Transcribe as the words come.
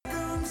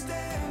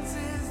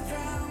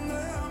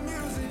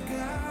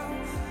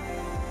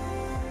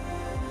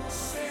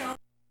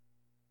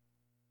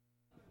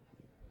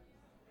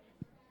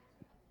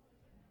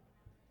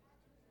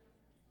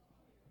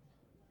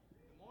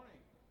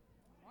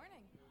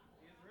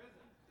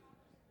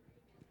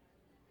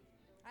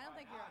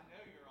like you're. I know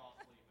you're all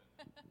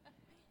sleeping.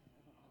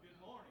 Good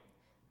morning.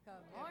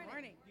 Good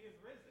morning. He is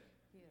risen.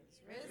 He is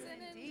risen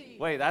indeed.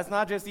 Wait, that's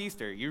not just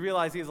Easter. You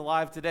realize he's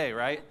alive today,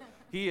 right?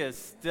 He is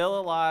still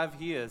alive.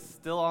 He is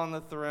still on the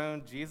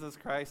throne. Jesus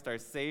Christ, our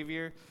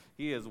Savior,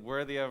 he is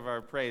worthy of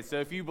our praise. So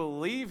if you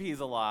believe he's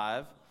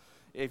alive,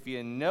 if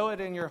you know it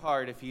in your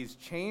heart, if he's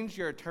changed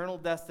your eternal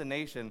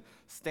destination,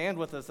 stand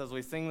with us as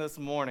we sing this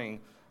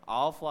morning,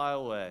 I'll Fly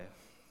Away.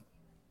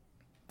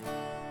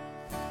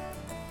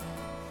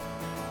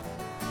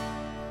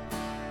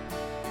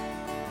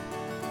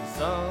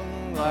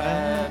 Some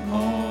glad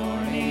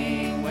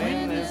morning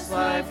when this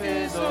life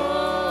is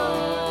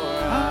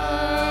o'er,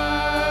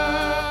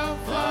 I'll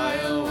fly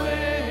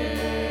away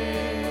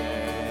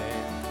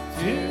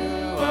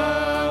to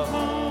a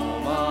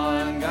home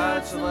on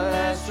God's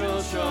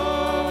celestial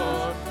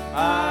shore.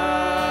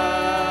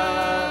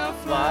 I'll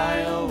fly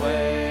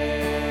away.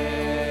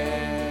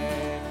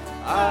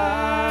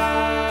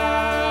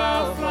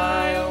 I'll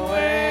fly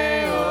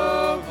away,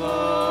 oh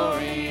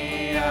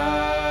glory.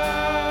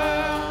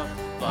 I'll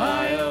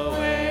fly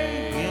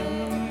away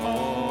in the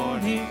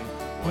morning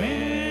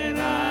when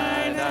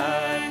I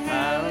die.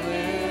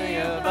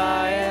 Hallelujah,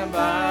 by and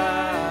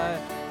by.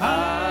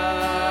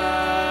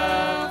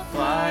 I'll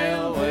fly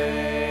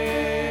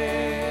away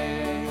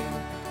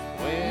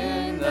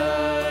when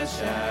the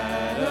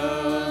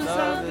shadows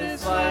of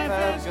this life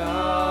have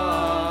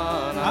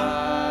gone.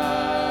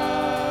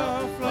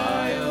 I'll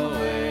fly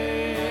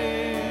away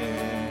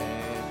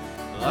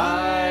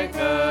like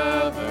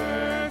a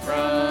bird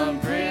from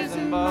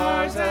prison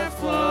bars have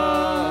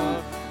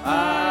flown.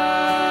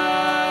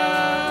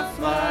 I'll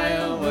fly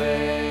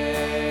away.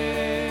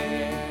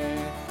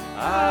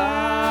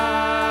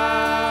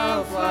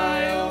 I'll fly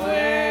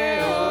away,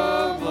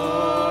 oh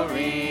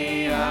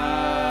glory.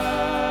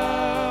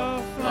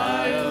 I'll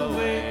fly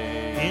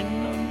away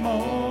in the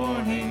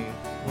morning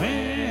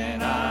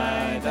when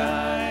I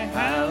die.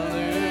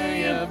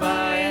 Hallelujah,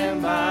 by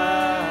and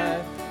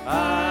by.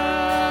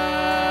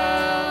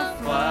 I'll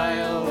fly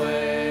away.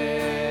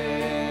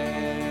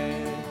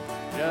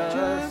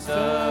 Just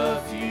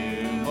a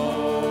few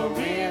more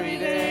weary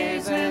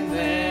days and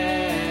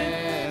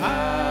then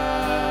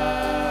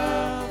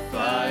I'll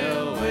fly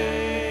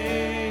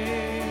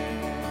away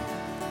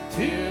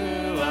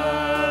to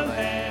a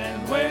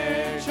land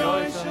where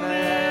joy shall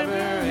never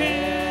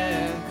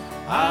end.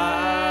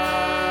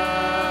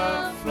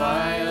 I'll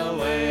fly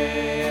away.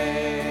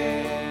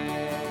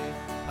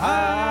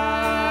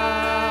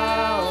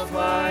 I'll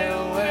fly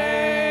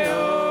away,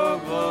 oh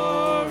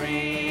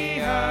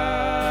glory.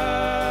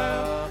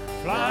 I'll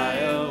fly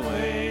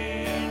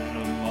away in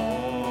the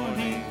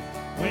morning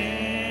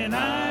when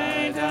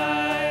I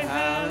die.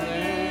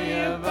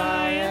 Hallelujah,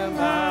 by and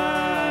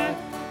by.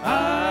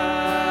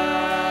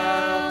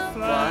 I'll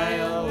fly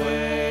away.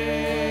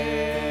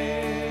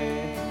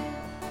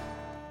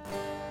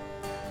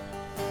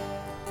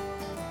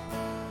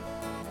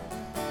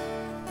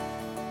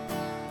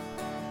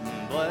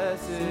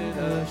 Blessed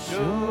assurance,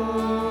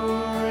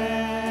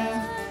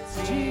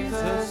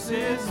 Jesus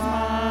is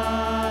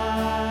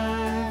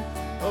mine.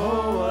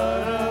 Oh,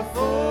 what a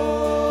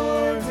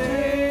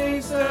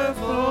foretaste of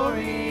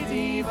glory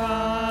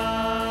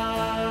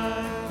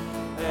divine,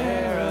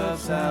 heir of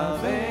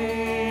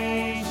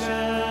salvation,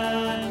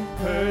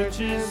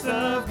 purchased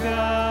of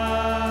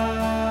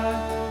God,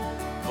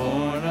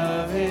 born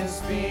of his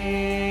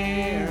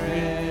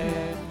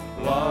Spirit,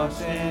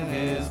 washed in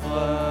his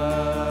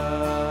blood.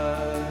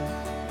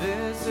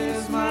 This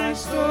is my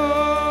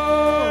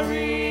story,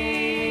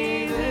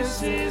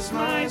 this is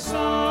my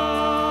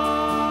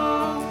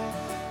song,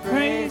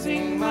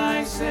 praising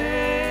my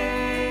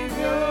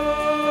Savior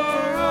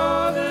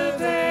all the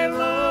day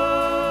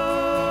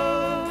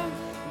long.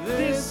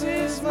 This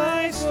is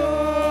my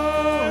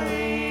story,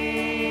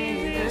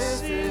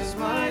 this is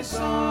my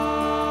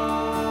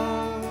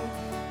song,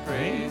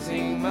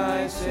 praising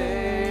my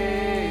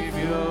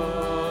Savior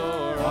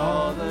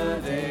all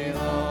the day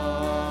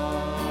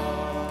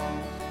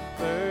long.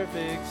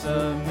 Perfect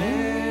submission,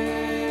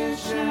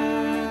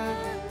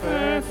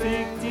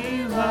 perfect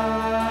delight,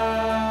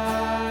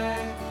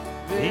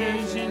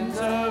 visions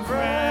of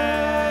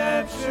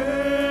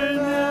rapture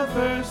now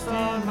burst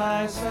on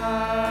my sight.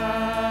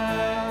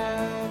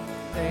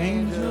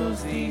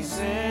 Angels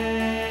descending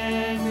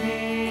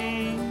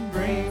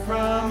bring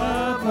from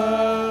above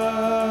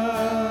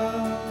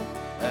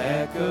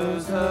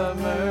echoes of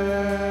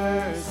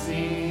mercy,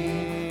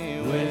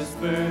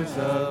 whispers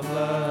of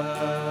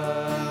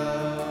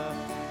love.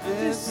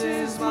 This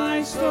is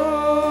my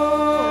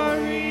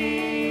story,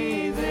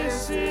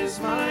 this is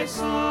my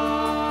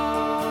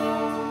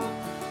song,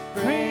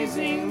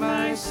 praising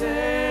my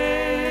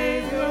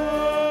Savior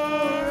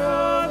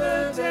all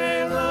the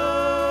day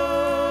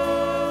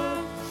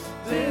long.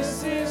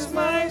 This is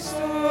my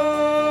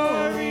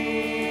story,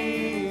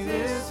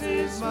 this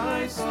is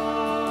my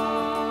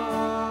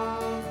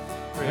song,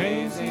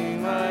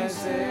 praising my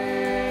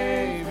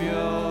Savior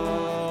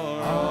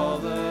all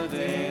the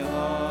day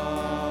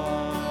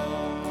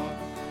long.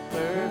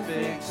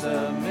 Perfect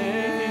submission,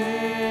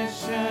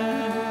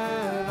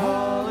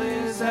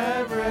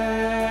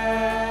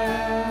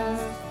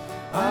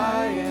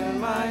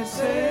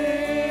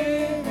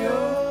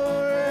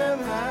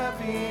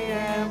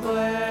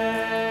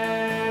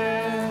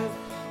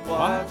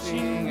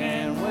 watching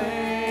and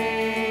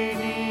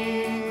waiting,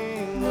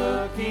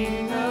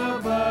 looking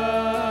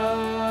above,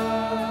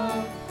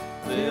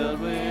 filled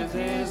with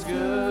His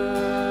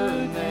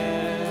goodness,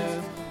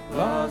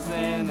 lost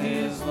in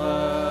His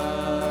love.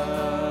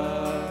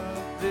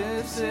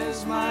 This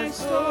is my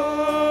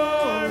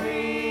story,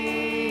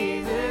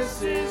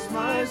 this is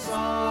my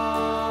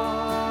song,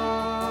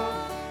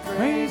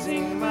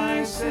 praising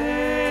my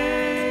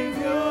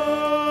Savior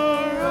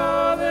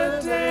all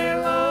the day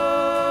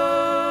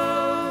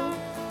long.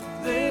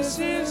 This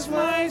is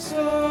my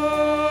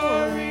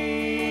story,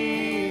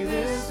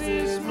 this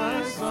is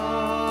my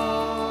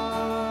song,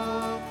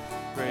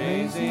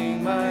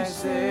 praising my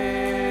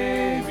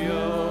Savior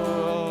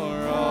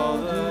all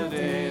the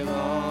day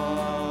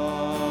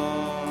long,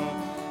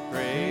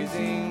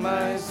 praising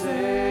my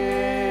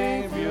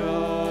Savior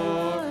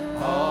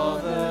all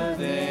the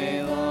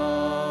day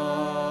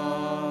long.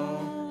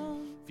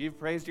 If you've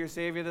praised your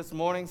Savior this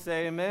morning,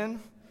 say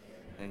amen.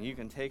 And you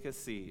can take a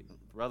seat.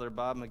 Brother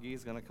Bob McGee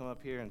is going to come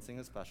up here and sing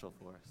a special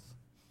for us.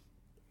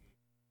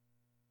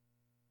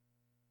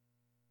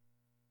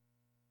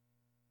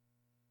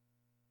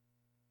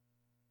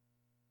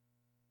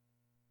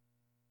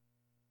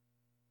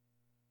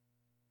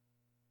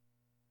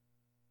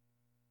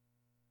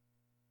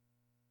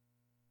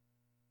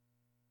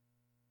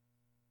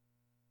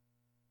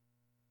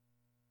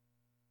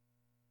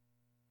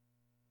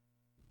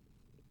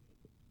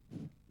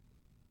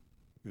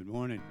 Good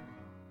morning.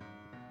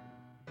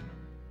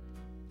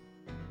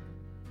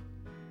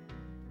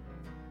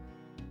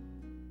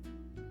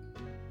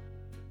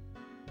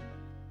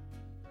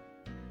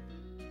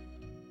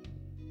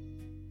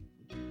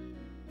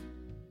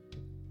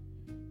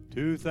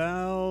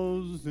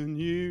 "2,000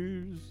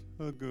 years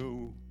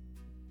ago,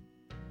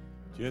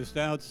 just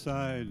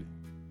outside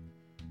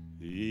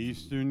the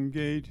eastern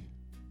gate,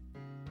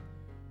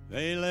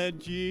 they led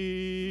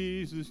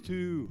Jesus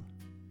to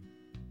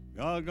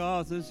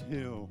Golgotha's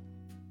hill.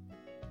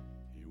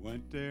 He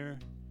went there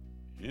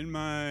in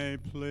my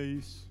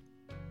place.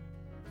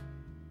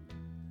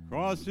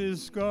 Cross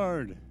is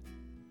scarred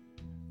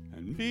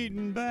and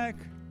beaten back.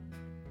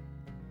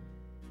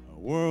 A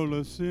world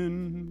of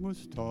sin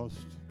was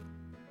tossed.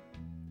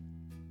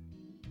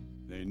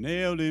 They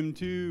nailed him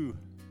to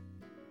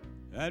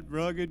that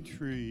rugged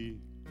tree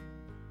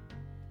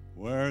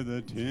where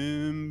the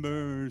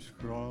timbers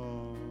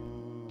cross.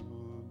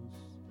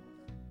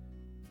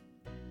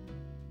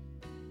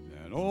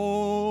 That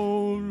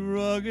old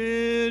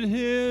rugged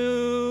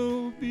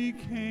hill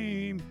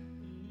became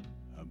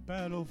a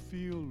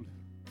battlefield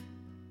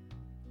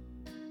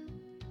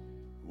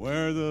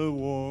where the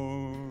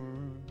war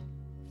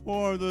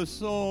for the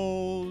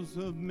souls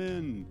of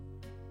men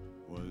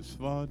was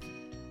fought.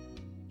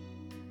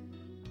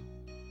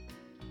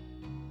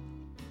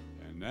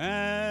 And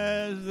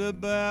as the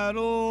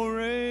battle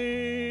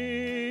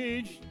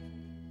raged,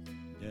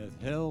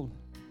 death, hell,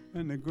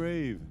 and the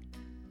grave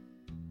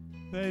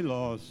they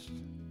lost,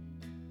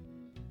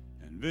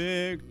 and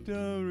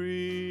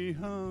victory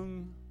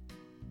hung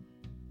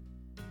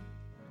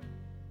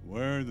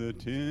where the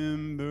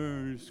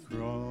timbers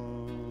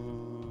crossed.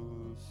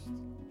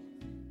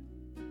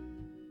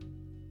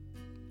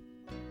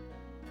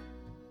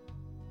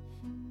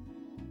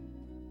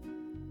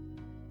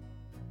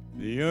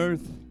 The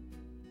earth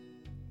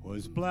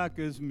was black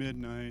as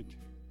midnight,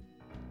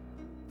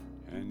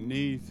 and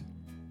 'neath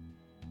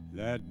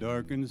that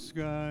darkened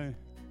sky,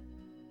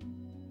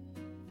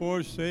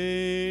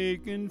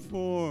 forsaken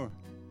for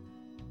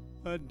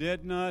a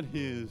debt not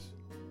his,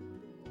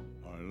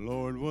 our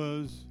Lord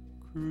was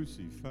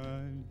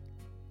crucified.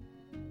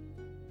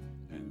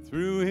 And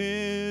through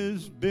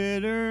his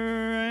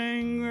bitter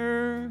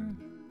anger,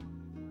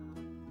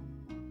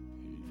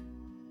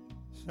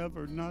 he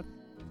suffered not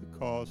the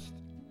cost.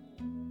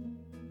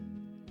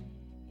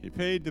 He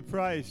paid the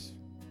price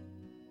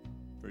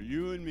for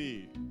you and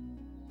me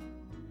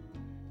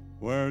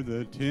where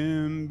the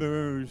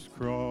timbers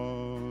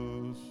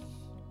cross.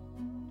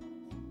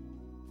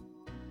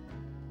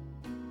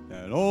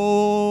 That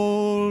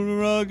old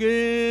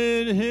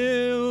rugged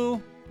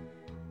hill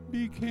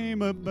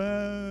became a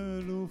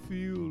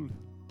battlefield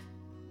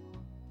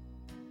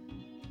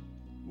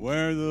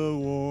where the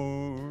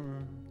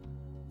war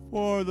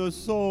for the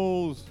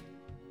souls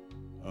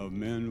of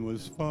men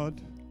was fought.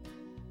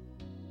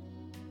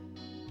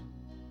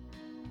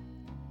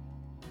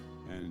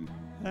 And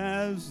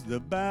as the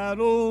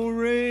battle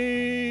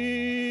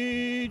raged,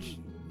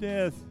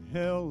 death,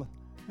 hell,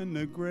 and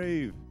the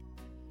grave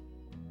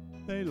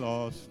they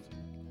lost,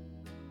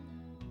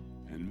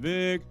 and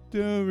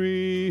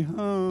victory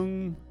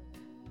hung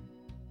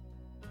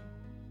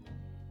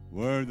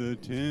where the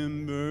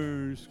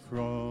timbers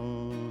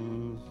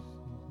crossed.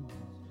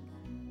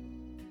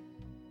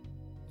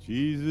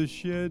 Jesus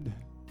shed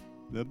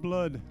the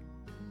blood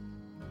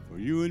for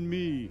you and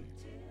me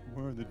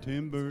where the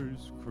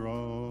timbers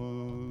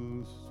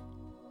cross.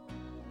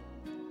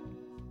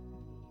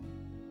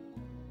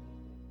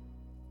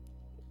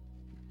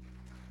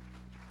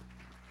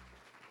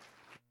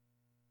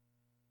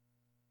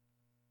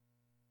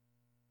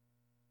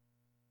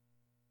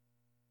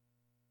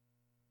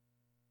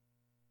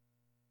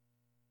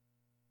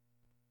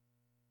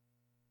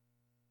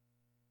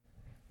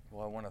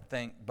 Well, I want to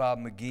thank Bob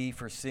McGee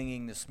for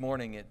singing this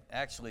morning. It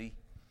actually,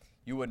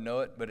 you wouldn't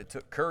know it, but it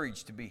took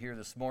courage to be here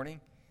this morning.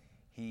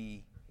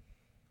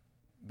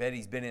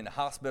 Betty's been in the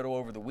hospital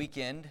over the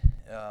weekend.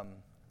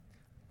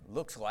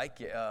 Looks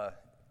like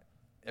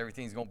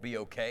everything's going to be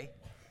okay,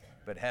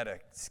 but had a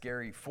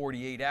scary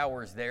 48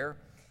 hours there.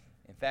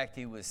 In fact,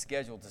 he was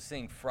scheduled to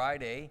sing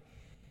Friday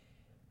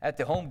at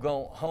the home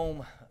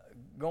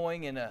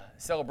going in a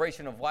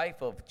celebration of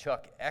life of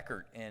Chuck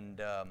Eckert,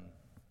 and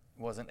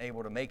wasn't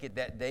able to make it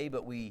that day,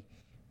 but we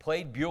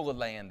played Beulah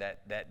Land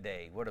that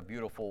day. What a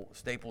beautiful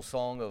staple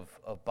song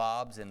of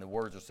Bob's, and the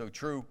words are so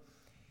true.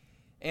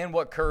 And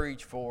what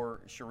courage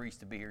for Sharice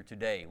to be here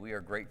today. We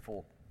are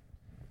grateful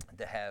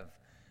to have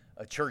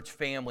a church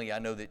family. I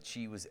know that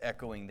she was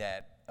echoing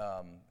that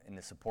in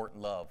the support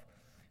and love.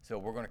 So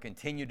we're going to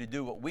continue to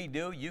do what we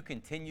do. You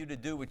continue to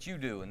do what you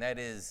do, and that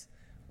is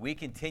we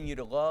continue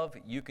to love,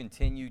 you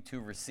continue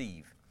to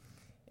receive.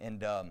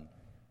 And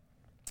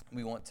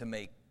we want to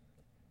make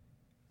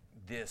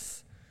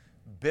this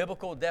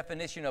biblical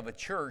definition of a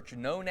church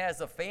known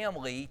as a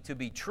family to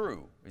be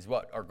true, is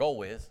what our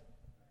goal is.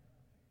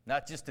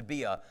 Not just to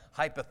be a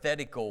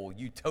hypothetical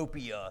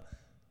utopia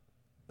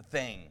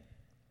thing.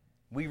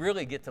 We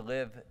really get to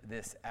live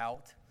this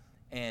out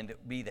and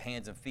be the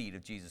hands and feet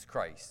of Jesus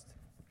Christ.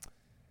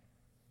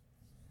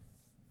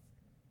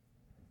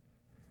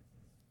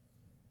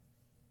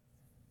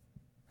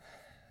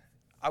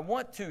 I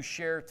want to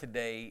share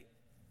today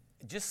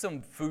just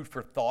some food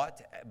for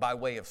thought by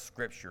way of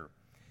Scripture.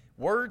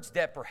 Words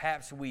that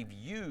perhaps we've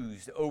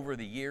used over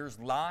the years,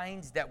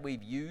 lines that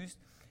we've used,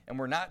 and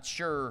we're not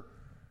sure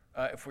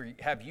if we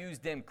have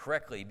used them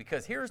correctly.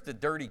 Because here's the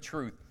dirty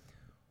truth.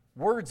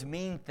 Words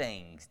mean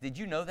things. Did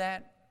you know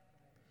that?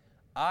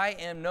 I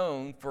am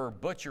known for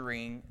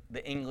butchering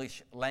the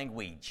English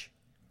language.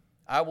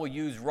 I will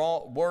use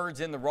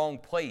words in the wrong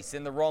place,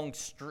 in the wrong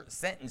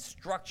sentence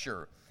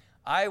structure.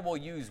 I will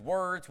use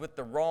words with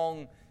the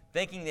wrong,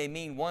 thinking they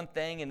mean one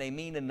thing and they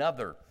mean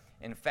another.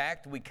 In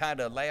fact, we kind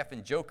of laugh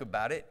and joke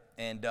about it,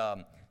 and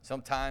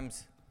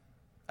sometimes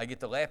I get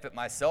to laugh at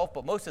myself,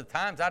 but most of the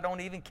times I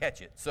don't even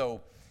catch it.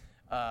 So,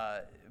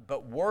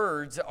 but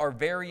words are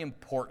very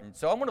important.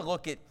 So I'm going to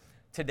look at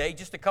today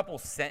just a couple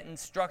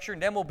sentence structure,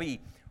 and then we'll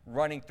be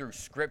running through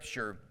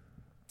Scripture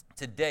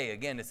today.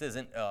 Again, this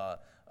isn't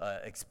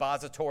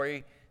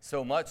expository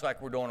so much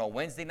like we're doing on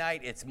Wednesday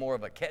night. It's more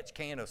of a catch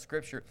can of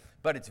Scripture,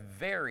 but it's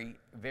very,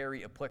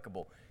 very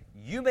applicable.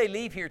 You may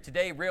leave here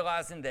today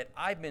realizing that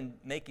I've been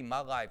making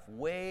my life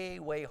way,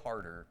 way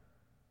harder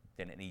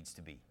than it needs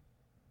to be.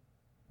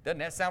 Doesn't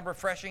that sound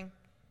refreshing?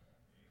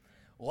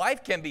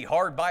 Life can be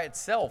hard by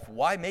itself.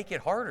 Why make it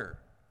harder?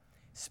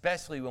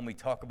 Especially when we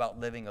talk about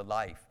living a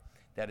life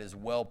that is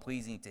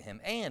well-pleasing to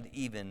Him, and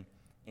even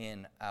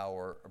in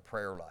our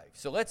prayer life.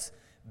 So let's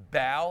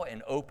bow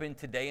and open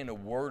today in a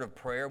word of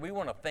prayer. We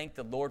want to thank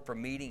the Lord for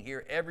meeting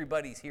here.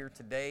 Everybody's here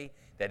today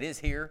that is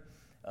here,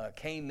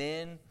 came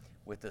in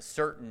with a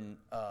certain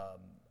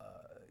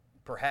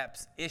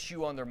perhaps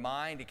issue on their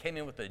mind. It came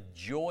in with a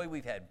joy.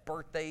 We've had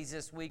birthdays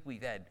this week.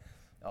 We've had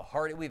a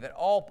heart. We've had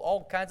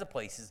all kinds of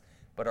places,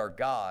 but our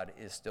God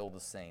is still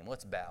the same.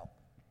 Let's bow.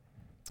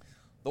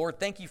 Lord,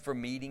 thank you for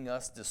meeting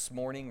us this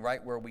morning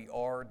right where we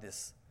are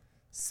this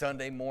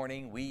Sunday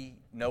morning. We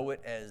know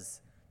it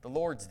as the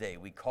Lord's Day.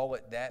 We call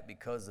it that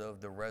because of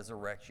the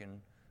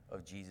resurrection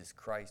of Jesus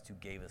Christ who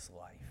gave us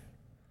life.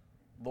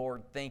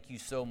 Lord, thank you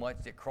so much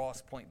that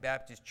Cross Point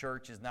Baptist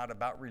Church is not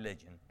about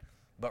religion,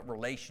 but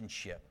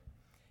relationship.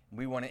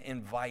 We want to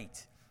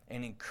invite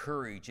and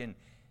encourage and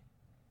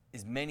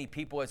as many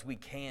people as we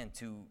can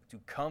to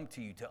come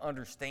to you, to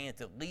understand,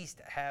 to at least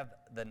have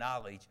the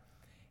knowledge.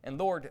 And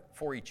Lord,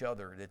 for each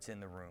other that's in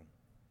the room,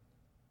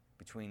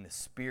 between the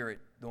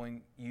Spirit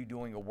doing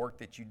a work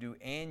that you do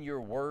and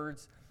your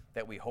words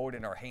that we hold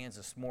in our hands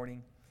this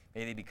morning,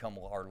 may they become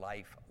our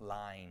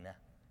lifeline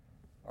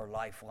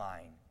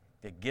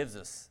that gives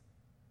us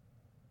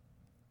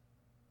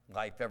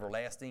life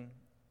everlasting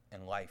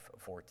and life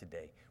for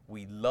today.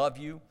 We love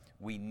you.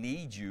 We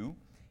need you.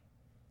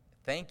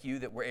 Thank you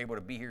that we're able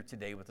to be here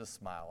today with a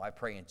smile. I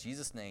pray in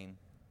Jesus' name,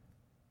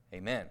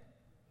 amen.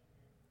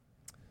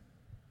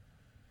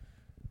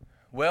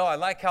 Well, I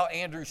like how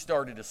Andrew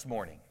started this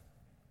morning.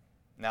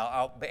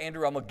 Now,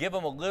 Andrew, I'm going to give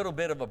him a little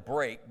bit of a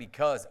break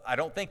because I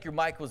don't think your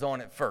mic was on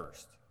at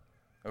first.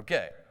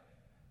 Okay.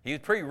 He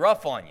was pretty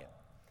rough on you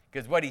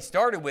because what he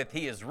started with,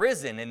 he is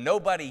risen, and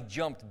nobody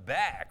jumped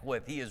back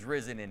with he is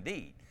risen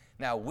indeed.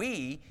 Now,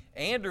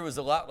 Andrew is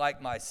a lot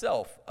like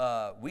myself.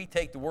 We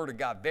take the Word of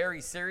God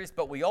very serious,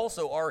 but we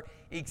also are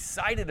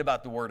excited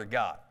about the Word of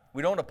God.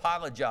 We don't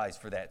apologize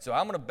for that. So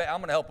I'm going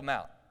to help him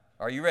out.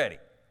 Are you ready?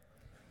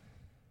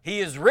 He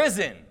is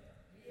risen.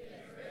 He is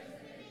risen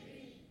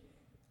indeed.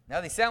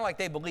 Now they sound like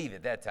they believe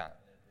it that time.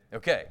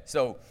 Okay,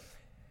 so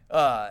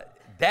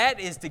that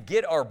is to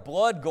get our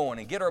blood going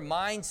and get our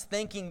minds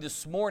thinking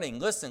this morning.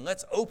 Listen,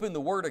 let's open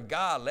the Word of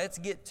God. Let's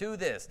get to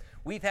this.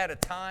 We've had a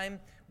time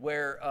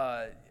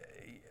where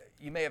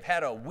you may have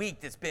had a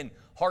week that's been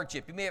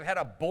hardship. You may have had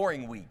a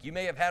boring week. You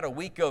may have had a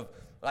week of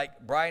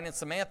like Brian and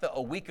Samantha,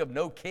 a week of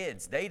no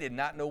kids. They did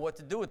not know what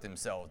to do with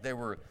themselves. They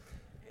were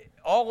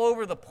all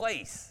over the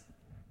place.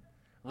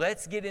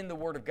 Let's get in the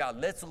Word of God.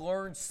 Let's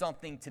learn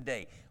something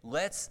today.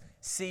 Let's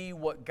see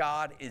what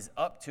God is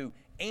up to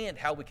and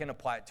how we can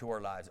apply it to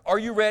our lives. Are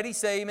you ready?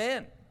 Say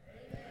amen.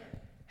 Amen.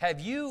 Have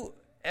you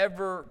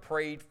ever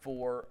prayed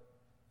for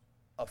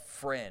a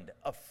friend,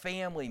 a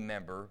family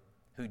member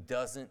who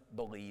doesn't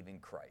believe in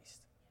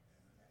Christ?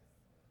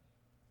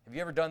 Have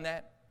you ever done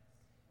that?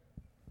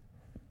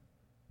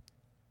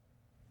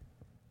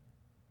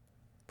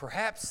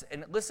 Perhaps,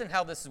 and listen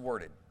how this is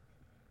worded.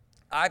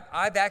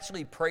 I've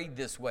actually prayed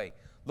this way.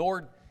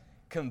 Lord,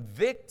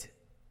 convict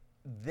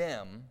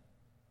them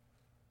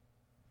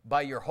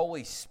by your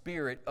Holy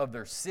Spirit of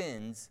their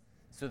sins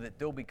so that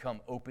they'll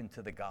become open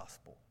to the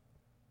gospel.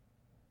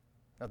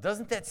 Now,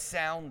 doesn't that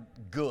sound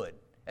good?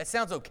 That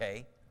sounds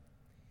okay.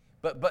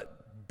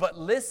 But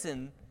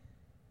listen,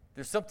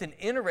 there's something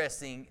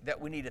interesting that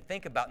we need to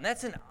think about, and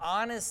that's an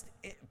honest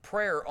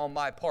prayer on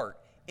my part,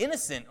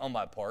 innocent on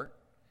my part.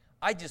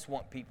 I just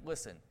want people,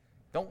 listen,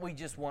 don't we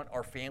just want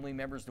our family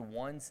members, the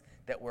ones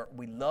that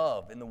we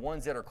love and the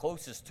ones that are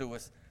closest to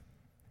us,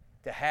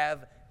 to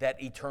have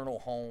that eternal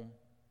home?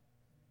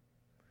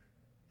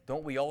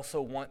 Don't we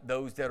also want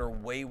those that are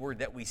wayward,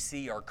 that we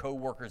see, our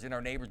coworkers and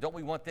our neighbors, don't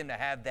we want them to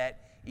have that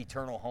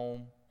eternal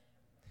home?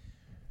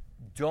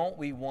 Don't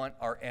we want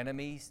our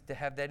enemies to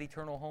have that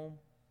eternal home?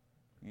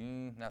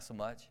 Not so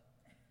much.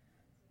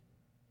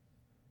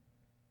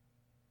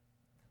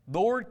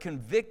 Lord,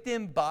 convict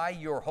them by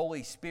your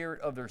Holy Spirit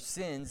of their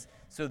sins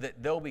so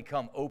that they'll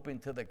become open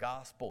to the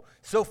gospel.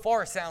 So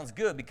far, it sounds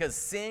good because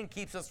sin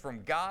keeps us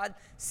from God.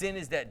 Sin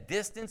is that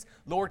distance.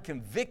 Lord,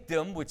 convict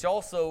them, which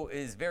also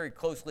is very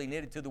closely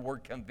knitted to the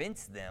word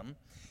convince them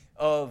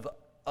of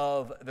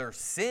their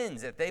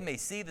sins, that they may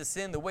see the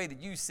sin the way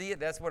that you see it.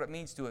 That's what it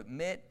means to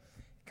admit,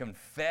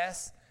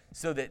 confess,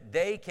 so that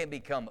they can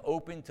become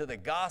open to the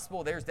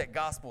gospel. There's that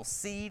gospel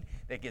seed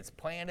that gets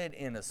planted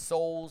in a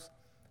soul's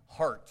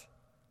heart.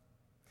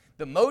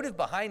 The motive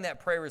behind that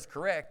prayer is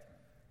correct,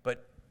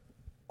 but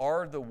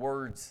are the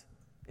words,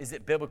 is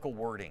it biblical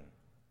wording?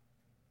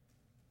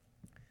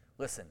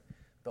 Listen,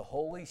 the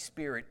Holy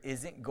Spirit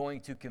isn't going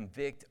to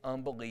convict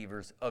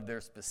unbelievers of their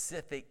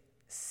specific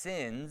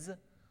sins.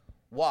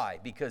 Why?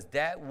 Because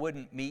that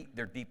wouldn't meet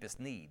their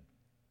deepest need.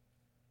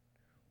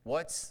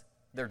 What's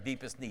their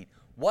deepest need?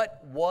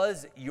 What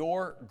was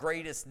your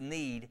greatest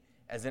need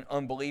as an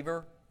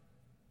unbeliever?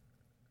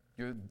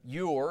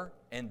 Your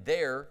and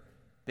their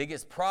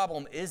biggest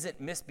problem isn't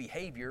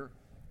misbehavior,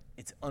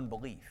 it's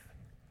unbelief.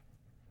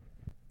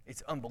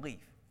 It's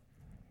unbelief.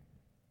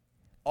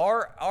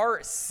 Our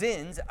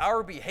sins,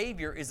 our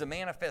behavior is a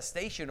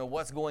manifestation of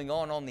what's going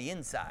on the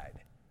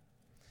inside.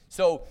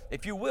 So,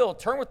 if you will,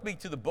 turn with me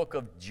to the book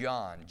of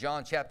John.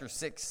 John chapter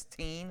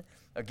 16.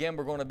 Again,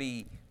 we're going to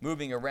be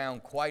moving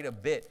around quite a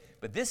bit.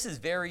 But this is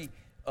very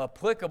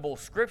applicable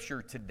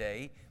scripture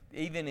today,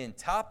 even in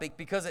topic,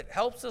 because it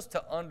helps us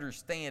to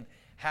understand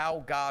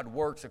how God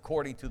works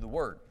according to the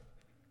Word.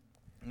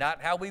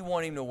 Not how we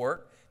want Him to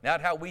work,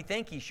 not how we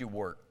think He should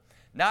work,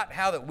 not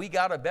how that we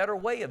got a better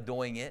way of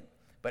doing it,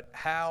 but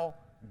how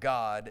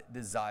God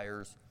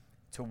desires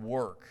to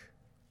work.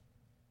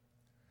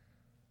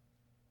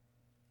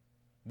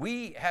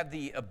 We have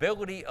the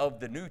ability of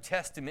the New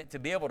Testament to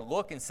be able to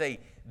look and say,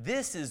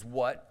 this is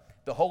what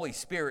the Holy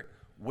Spirit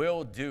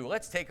will do.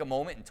 Let's take a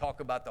moment and talk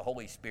about the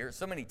Holy Spirit.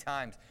 So many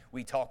times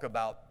we talk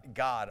about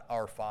God,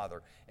 our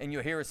Father. And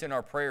you'll hear us in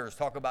our prayers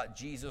talk about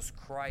Jesus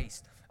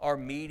Christ, our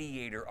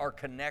mediator, our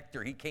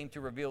connector. He came to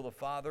reveal the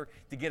Father,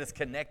 to get us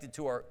connected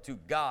to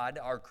God,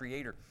 our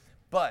Creator.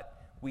 But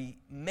we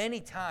many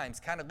times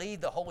kind of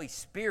leave the Holy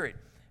Spirit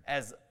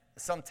as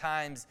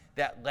sometimes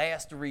that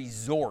last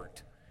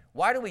resort.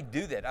 Why do we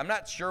do that? I'm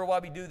not sure why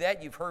we do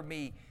that. You've heard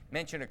me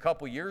mention a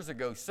couple years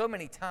ago, so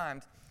many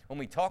times when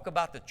we talk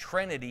about the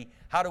Trinity,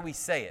 how do we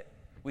say it?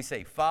 We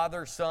say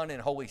Father, Son,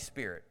 and Holy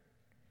Spirit.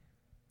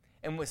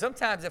 And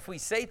sometimes if we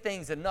say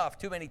things enough,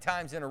 too many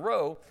times in a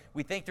row,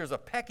 we think there's a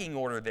pecking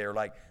order there,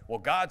 like, well,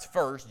 God's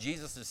first,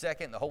 Jesus is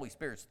second, and the Holy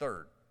Spirit's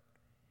third.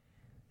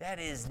 That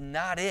is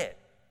not it.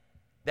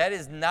 That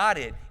is not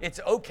it. It's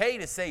okay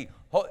to say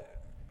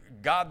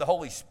God the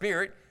Holy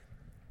Spirit,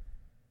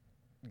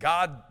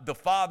 God the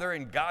Father,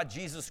 and God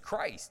Jesus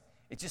Christ.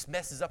 It just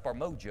messes up our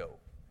mojo.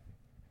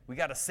 We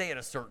got to say it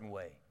a certain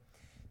way.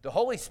 The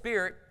Holy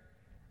Spirit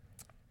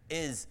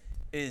is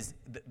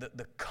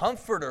the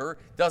Comforter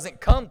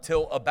doesn't come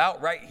till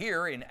about right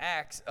here in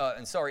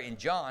in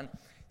John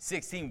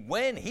 16.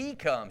 When He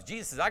comes,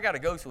 Jesus says, I got to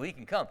go so He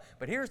can come.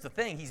 But here's the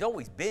thing: He's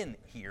always been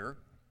here,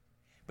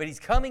 but He's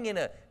coming in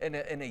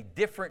a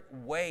different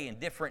way, in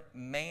different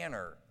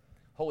manner.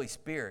 Holy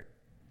Spirit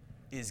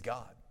is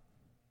God.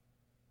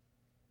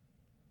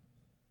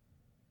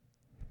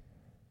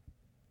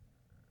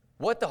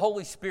 What the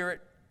Holy Spirit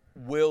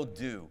will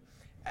do.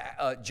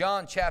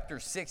 John chapter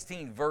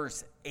 16,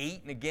 verse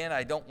 8. And again,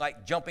 I don't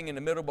like jumping in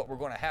the middle, but we're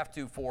going to have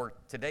to for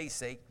today's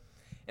sake.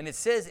 And it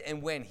says,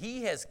 and when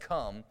He has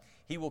come,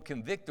 He will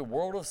convict the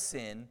world of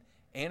sin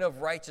and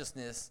of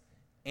righteousness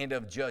and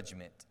of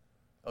judgment,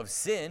 of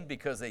sin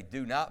because they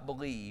do not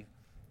believe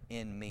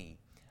in me.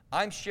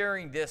 I'm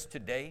sharing this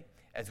today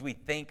as we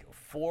think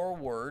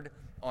forward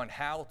on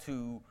how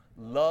to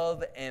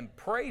love and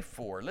pray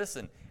for.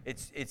 Listen,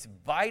 it's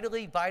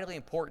vitally, vitally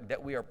important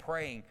that we are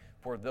praying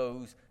for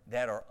those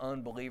that are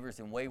unbelievers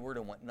and wayward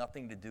and want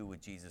nothing to do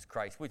with Jesus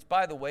Christ, which,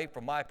 by the way,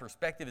 from my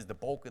perspective, is the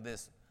bulk of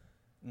this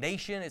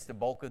nation. It's the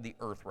bulk of the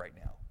earth right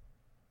now.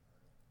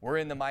 We're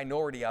in the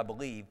minority, I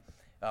believe.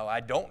 I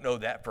don't know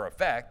that for a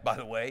fact, by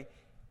the way,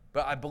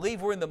 but I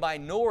believe we're in the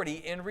minority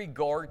in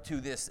regard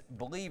to this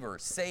believer,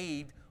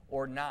 saved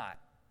or not.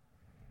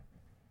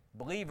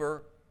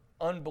 Believer,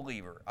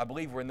 unbeliever. I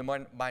believe we're in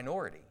the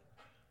minority.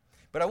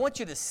 But I want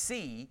you to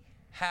see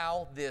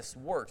how this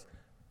works.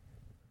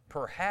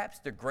 Perhaps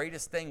the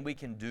greatest thing we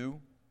can do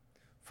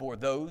for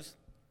those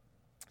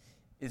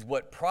is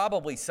what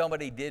probably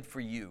somebody did for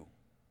you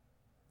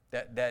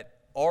that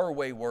are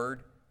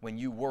wayward when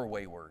you were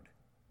wayward,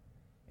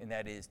 and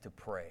that is to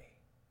pray.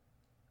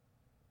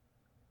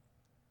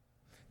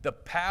 The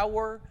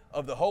power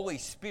of the Holy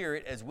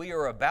Spirit, as we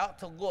are about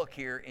to look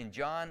here in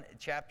John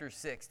chapter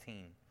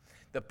 16,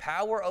 the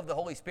power of the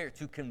Holy Spirit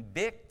to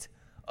convict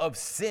of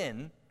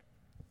sin,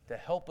 to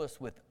help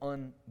us with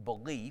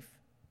unbelief,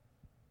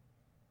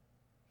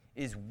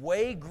 is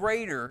way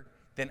greater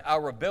than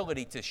our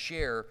ability to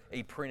share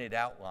a printed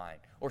outline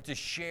or to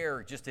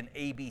share just an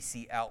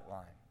ABC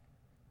outline.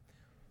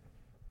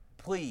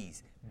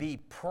 Please be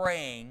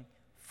praying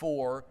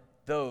for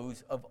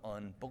those of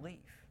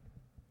unbelief.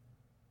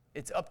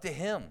 It's up to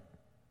Him.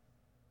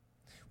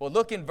 Well,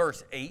 look in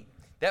verse 8.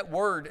 That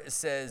word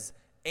says,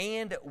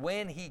 and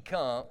when he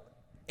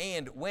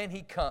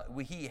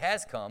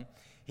has come,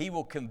 he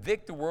will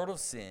convict the world of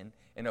sin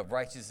and of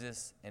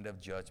righteousness and of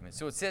judgment.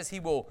 So it says he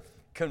will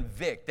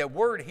convict. That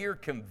word here,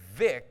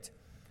 convict,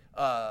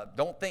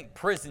 don't think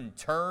prison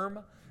term,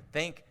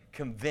 think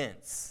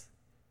convince.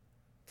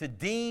 To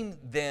deem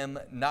them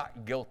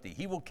not guilty.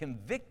 He will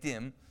convict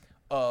them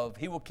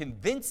he will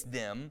convince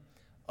them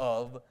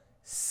of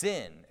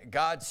sin.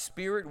 God's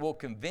Spirit will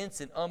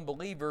convince an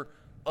unbeliever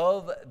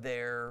of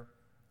their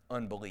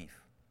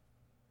unbelief.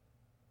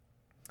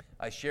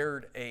 I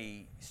shared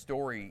a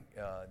story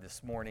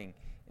this morning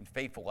in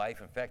Faithful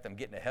Life. In fact, I'm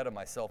getting ahead of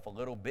myself a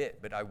little bit,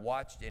 but I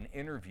watched an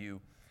interview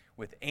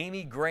with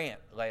Amy Grant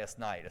last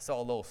night. I saw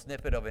a little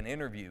snippet of an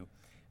interview.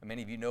 And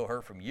many of you know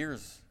her from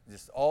years,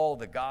 just all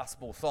the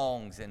gospel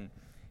songs and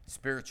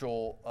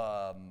spiritual,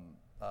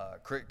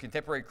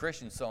 contemporary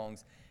Christian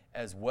songs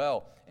as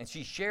well. And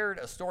she shared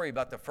a story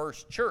about the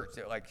first church.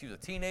 Like, she was a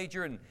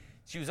teenager and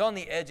she was on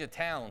the edge of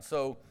town.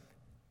 So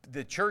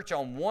the church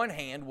on one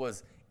hand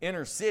was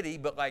inner city,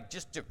 but like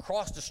just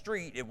across the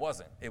street, it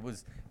wasn't. It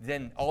was,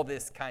 then all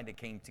this kind of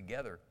came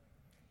together.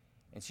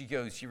 And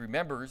she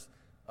remembers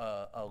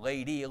a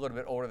lady a little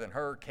bit older than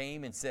her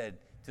came and said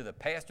to the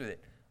pastor that,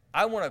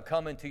 I want to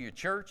come into your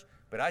church,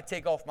 but I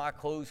take off my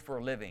clothes for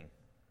a living.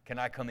 Can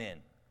I come in?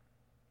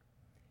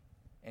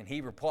 And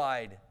he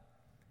replied,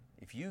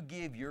 if you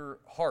give your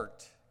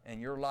heart and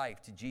your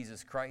life to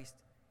Jesus Christ,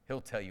 He'll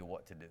tell you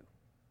what to do.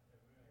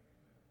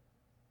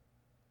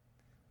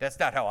 That's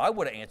not how I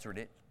would have answered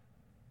it.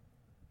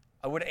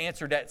 I would have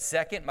answered that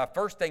second. My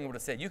first thing would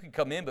have said, you can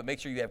come in, but make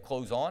sure you have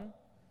clothes on.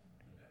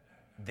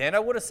 Then I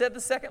would have said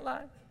the second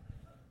line.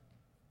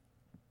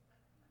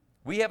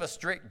 We have a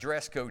strict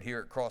dress code here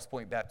at Cross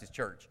Point Baptist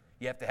Church.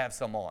 You have to have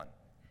some on.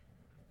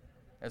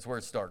 That's where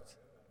it starts.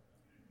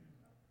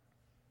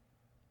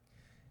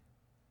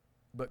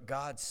 But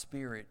God's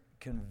Spirit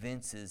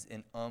convinces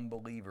an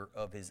unbeliever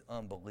of his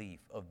unbelief,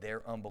 of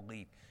their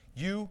unbelief.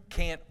 You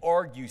can't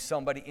argue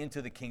somebody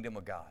into the kingdom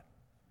of God.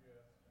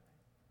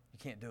 You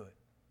can't do it.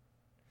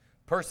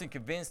 Person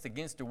convinced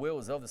against their will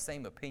is of the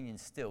same opinion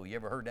still. You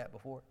ever heard that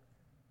before?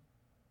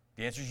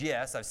 The answer is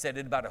yes. I've said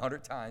it about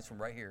 100 times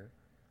from right here.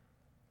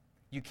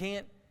 You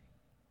can't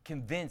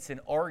convince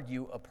and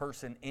argue a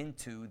person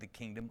into the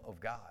kingdom of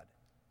God.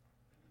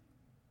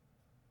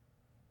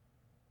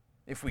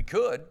 If we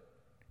could,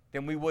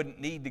 then we wouldn't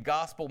need the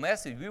gospel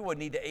message. We wouldn't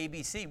need the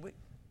ABC.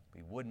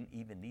 We wouldn't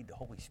even need the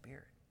Holy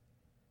Spirit.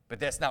 But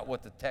that's not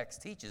what the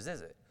text teaches,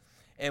 is it?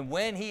 And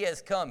when He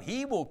has come,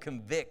 He will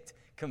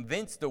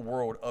convince the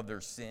world of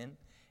their sin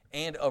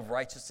and of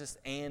righteousness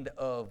and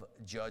of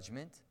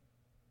judgment.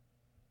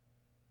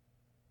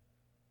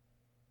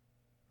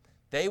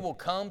 They will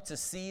come to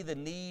see the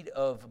need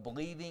of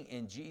believing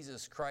in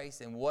Jesus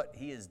Christ and what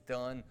He has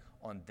done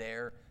on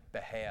their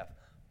behalf.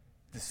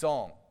 The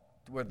song,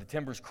 where the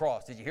timbers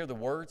cross, did you hear the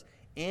words?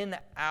 In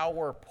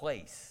our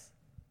place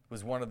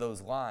was one of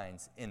those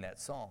lines in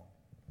that song.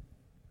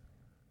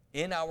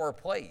 In our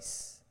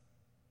place,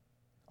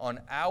 on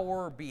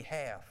our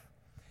behalf.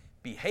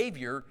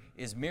 Behavior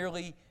is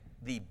merely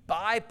the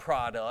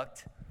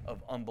byproduct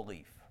of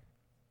unbelief.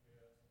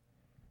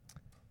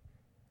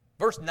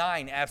 Verse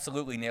 9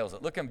 absolutely nails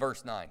it. Look in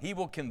verse 9. He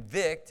will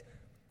convict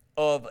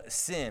of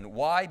sin.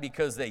 Why?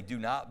 Because they do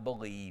not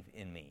believe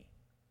in me.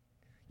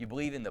 You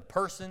believe in the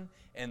person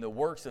and the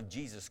works of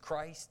Jesus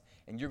Christ,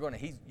 and you're going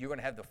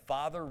to have the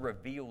Father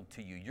revealed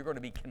to you. You're going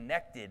to be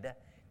connected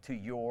to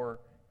your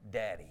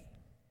daddy.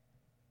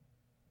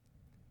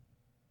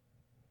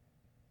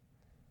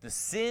 The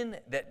sin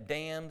that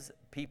damns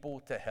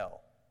people to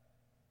hell.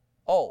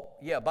 Oh,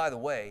 yeah, by the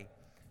way,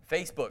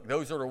 Facebook,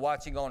 those that are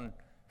watching on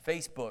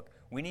Facebook,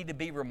 we need to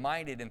be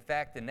reminded, in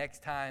fact, the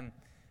next time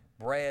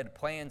Brother Brad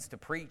plans to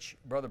preach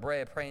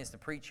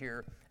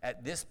here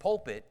at this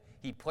pulpit,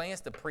 he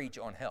plans to preach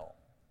on hell.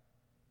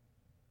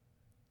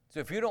 So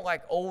if you don't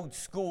like old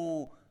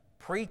school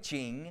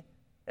preaching,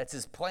 that's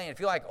his plan. If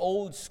you like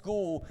old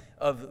school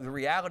of the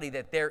reality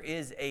that there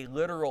is a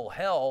literal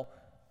hell,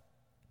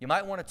 you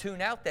might want to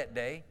tune out that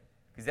day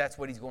because that's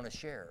what he's going to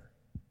share.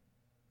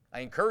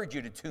 I encourage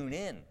you to tune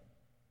in.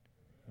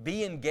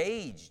 Be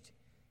engaged.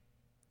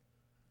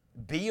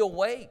 Be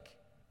awake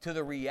to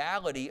the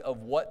reality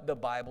of what the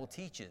Bible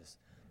teaches.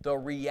 The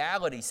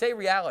reality. Say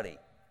reality.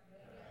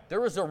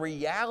 There is a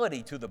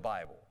reality to the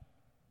Bible.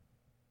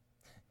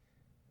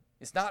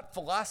 It's not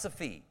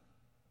philosophy.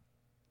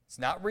 It's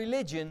not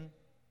religion.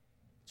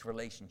 It's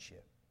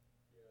relationship.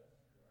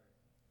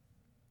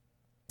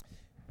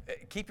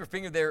 Keep your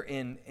finger there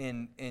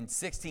in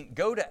 16.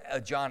 Go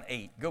to John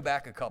 8. Go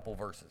back a couple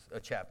verses,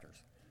 chapters.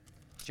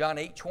 John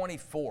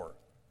 8:24.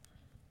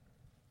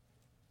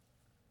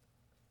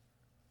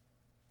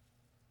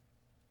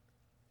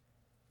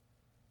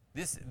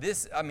 This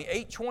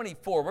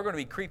 8:24, we're going to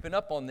be creeping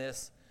up on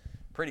this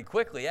pretty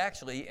quickly,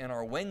 actually, in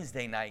our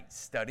Wednesday night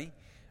study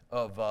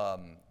of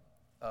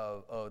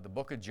the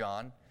book of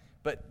John.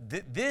 But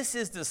this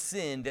is the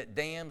sin that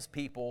damns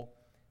people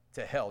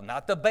to hell.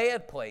 Not the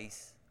bad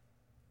place,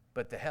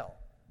 but to hell.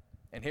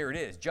 And here it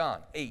is,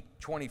 John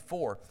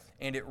 8:24,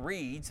 and it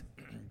reads,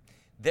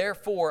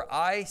 "Therefore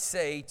I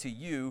say to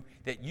you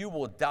that you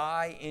will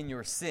die in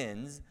your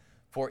sins,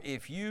 for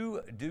if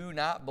you do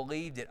not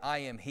believe that I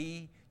am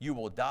He, you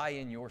will die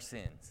in your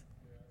sins."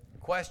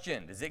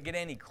 Question, does it get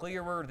any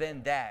clearer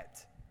than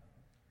that?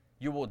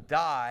 You will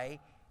die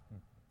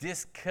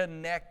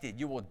disconnected.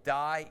 You will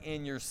die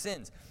in your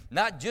sins.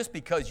 Not just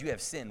because you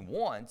have sinned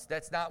once.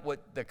 That's not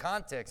what the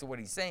context of what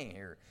he's saying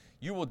here.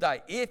 You will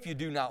die if you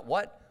do not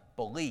what?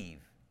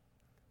 Believe.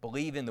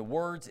 Believe in the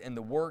words and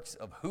the works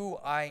of who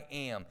I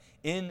am,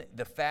 in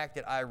the fact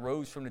that I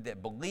rose from the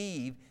dead.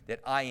 Believe that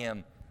I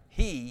am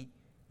He,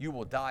 you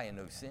will die in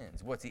those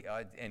sins. What's the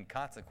in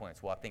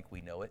consequence? Well, I think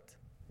we know it.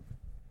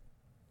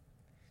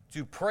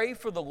 To pray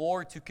for the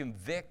Lord to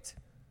convict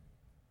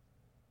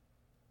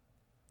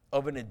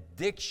of an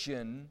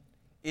addiction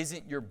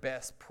isn't your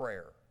best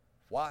prayer.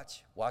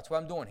 Watch what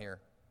I'm doing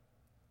here.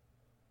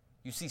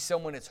 You see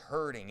someone that's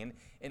hurting,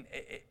 and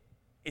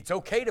it's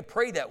okay to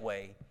pray that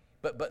way,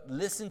 but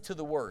listen to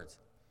the words.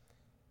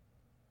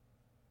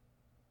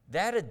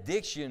 That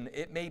addiction,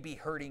 it may be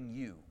hurting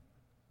you.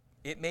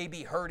 It may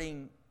be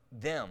hurting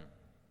them.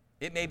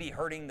 It may be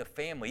hurting the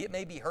family. It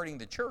may be hurting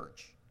the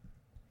church.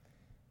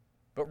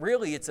 But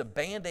really, it's a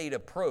Band-Aid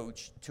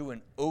approach to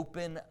an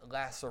open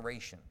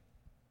laceration.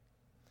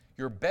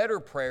 Your better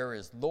prayer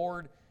is,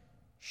 Lord,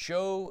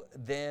 show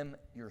them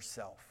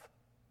yourself.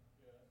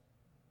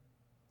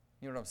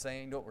 You know what I'm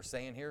saying? You know what we're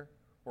saying here?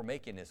 We're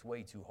making this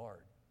way too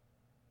hard.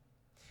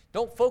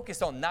 Don't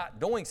focus on not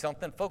doing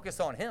something. Focus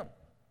on Him.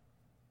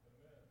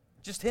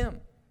 Just Him.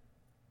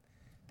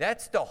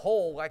 That's the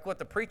whole, like what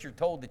the preacher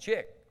told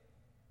the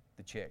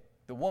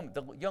woman,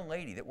 the young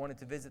lady that wanted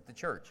to visit the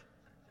church.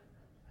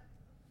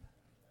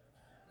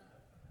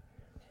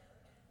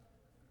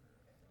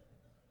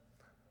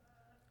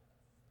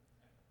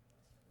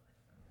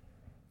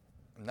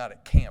 I'm not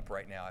at camp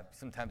right now.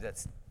 Sometimes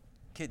that's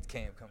kids'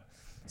 camp.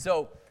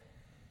 So,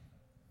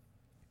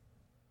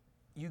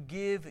 you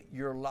give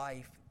your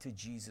life to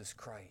Jesus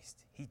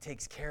Christ. He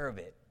takes care of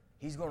it.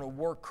 He's going to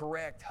work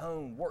correct,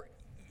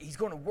 He's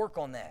going to work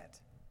on that.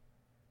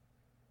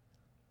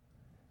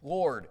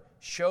 Lord,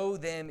 show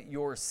them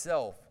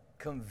yourself.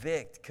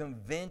 Convict,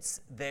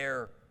 convince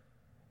their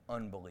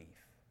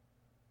unbelief.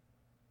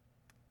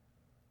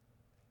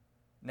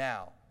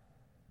 Now,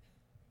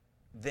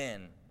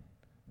 then,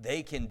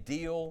 they can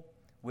deal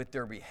with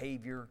their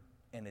behavior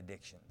and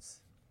addictions.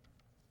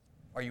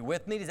 Are you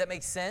with me? Does that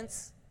make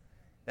sense?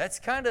 That's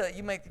kind of,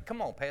 come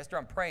on, Pastor,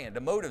 I'm praying.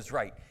 The motive's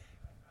right.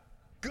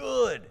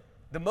 Good.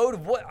 The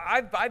motive, what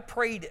I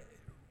prayed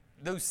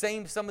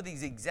some of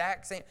these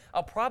exact same.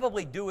 I'll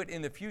probably do it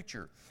in the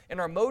future. And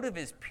our motive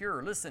is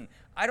pure. Listen,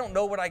 I don't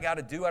know what I got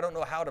to do. I don't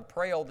know how to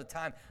pray all the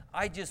time.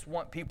 I just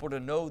want people to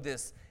know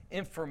this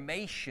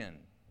information.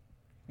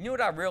 You know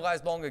what I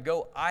realized long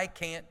ago? I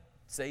can't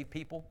save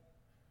people.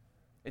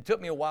 It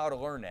took me a while to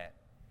learn that.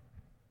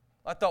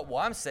 I thought, well,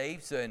 I'm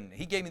saved, and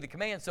He gave me the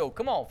command, so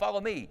come on, follow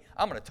me.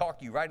 I'm going to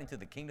talk you right into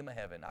the kingdom of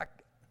heaven.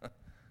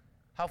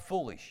 How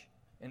foolish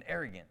and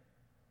arrogant.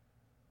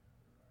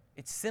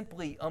 It's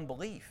simply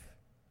unbelief.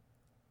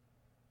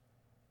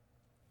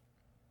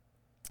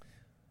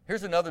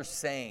 Here's another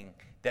saying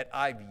that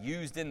I've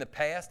used in the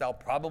past. I'll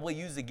probably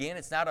use again.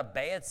 It's not a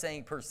bad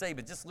saying per se,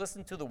 but just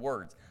listen to the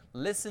words.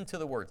 Listen to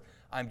the words.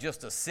 I'm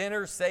just a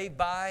sinner saved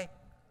by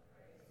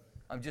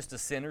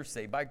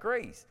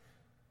grace.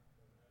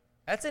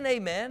 That's an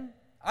amen.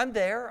 I'm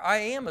there. I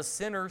am a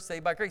sinner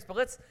saved by grace.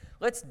 But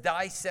let's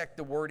dissect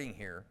the wording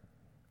here,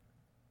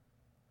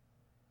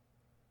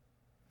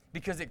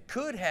 because it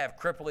could have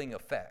crippling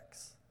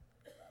effects.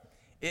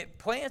 It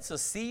plants a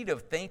seed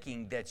of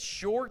thinking that's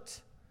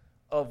short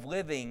of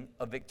living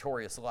a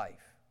victorious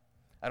life.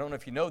 I don't know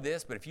if you know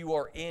this, but if you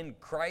are in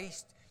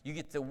Christ, you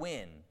get to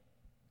win.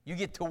 You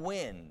get to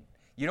win.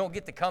 You don't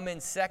get to come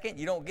in second.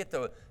 You don't get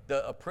the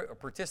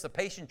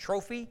participation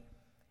trophy.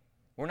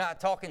 We're not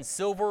talking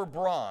silver or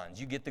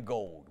bronze. You get the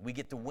gold. We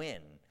get to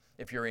win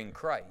if you're in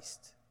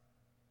Christ.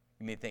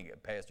 You may think,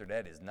 Pastor,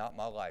 that is not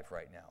my life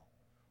right now.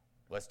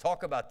 Let's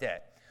talk about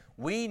that.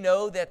 We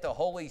know that the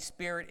Holy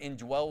Spirit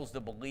indwells the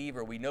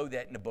believer. We know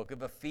that in the book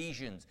of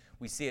Ephesians.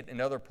 We see it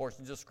in other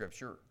portions of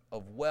Scripture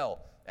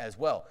as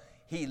well.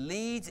 He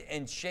leads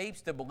and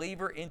shapes the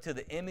believer into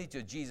the image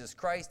of Jesus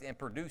Christ and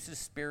produces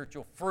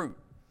spiritual fruit.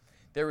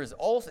 It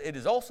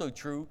is also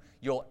true,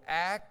 you'll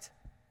act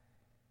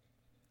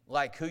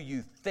like who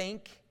you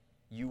think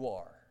you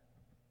are.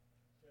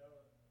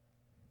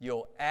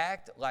 You'll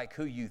act like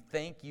who you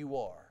think you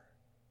are.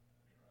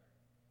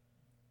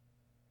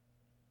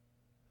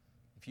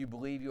 If you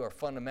believe you are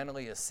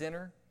fundamentally a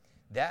sinner,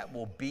 that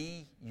will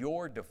be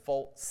your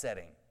default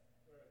setting.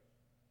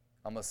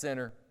 I'm a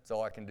sinner, that's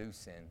all I can do,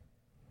 sin.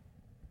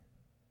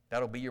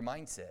 That'll be your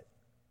mindset.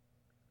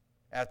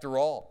 After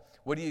all,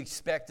 what do you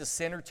expect a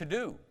sinner to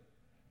do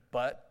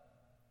but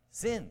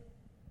sin?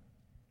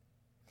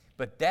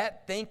 But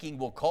that thinking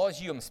will cause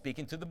you, I'm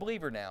speaking to the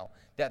believer now,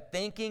 that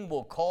thinking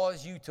will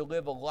cause you to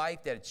live a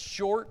life that is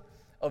short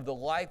of the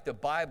life the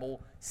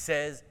Bible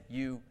says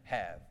you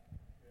have.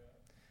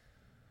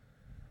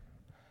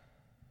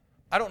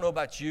 I don't know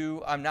about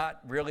you. I'm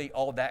not really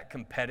all that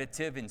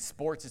competitive in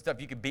sports and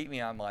stuff. You can beat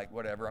me, I'm like,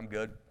 whatever, I'm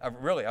good.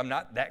 I'm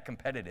not that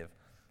competitive.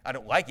 I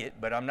don't like it,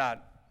 but I'm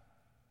not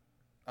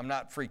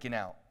freaking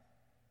out.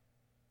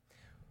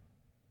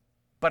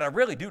 But I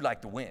really do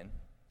like to win.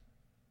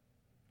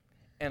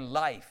 And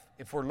life,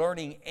 if we're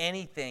learning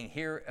anything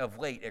here of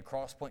late at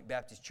Cross Point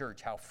Baptist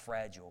Church, how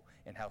fragile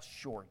and how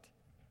short,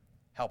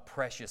 how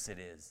precious it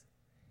is.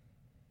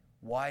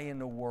 Why in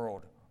the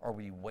world are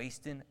we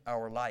wasting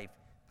our life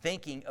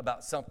thinking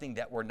about something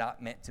that we're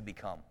not meant to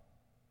become?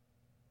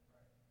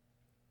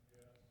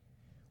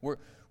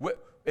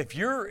 If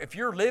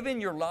you're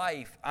living your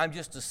life, I'm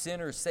just a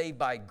sinner saved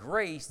by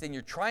grace, then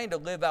you're trying to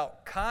live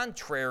out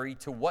contrary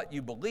to what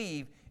you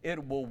believe,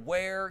 it will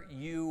wear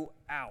you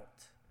out.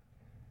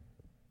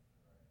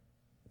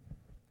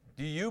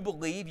 Do you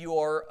believe you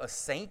are a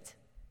saint?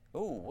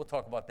 Oh, we'll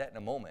talk about that in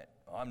a moment.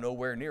 I'm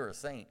nowhere near a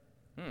saint.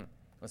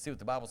 Let's see what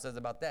the Bible says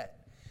about that.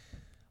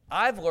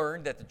 I've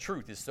learned that the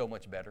truth is so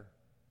much better.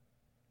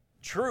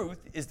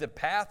 Truth is the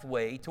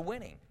pathway to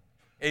winning.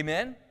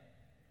 Amen?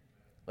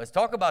 Let's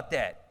talk about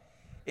that.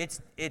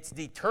 It's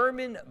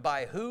determined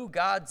by who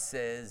God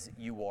says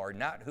you are,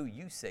 not who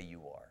you say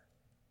you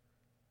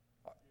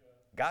are.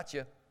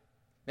 Gotcha.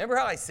 Remember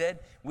how I said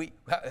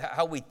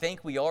how we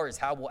think we are is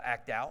how we'll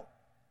act out?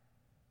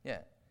 Yeah.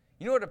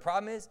 You know what the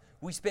problem is?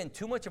 We spend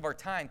too much of our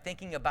time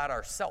thinking about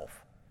ourselves.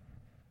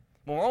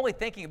 When we're only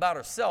thinking about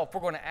ourselves,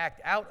 we're going to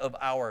act out of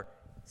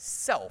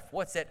ourself.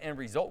 What's that end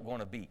result going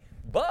to be?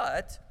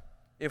 But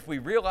if we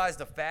realize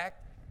the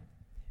fact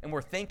and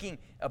we're thinking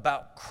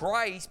about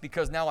Christ,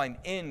 because now I'm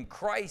in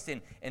Christ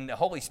and the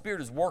Holy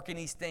Spirit is working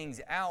these things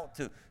out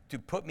to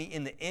put me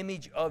in the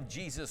image of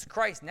Jesus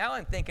Christ. Now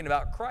I'm thinking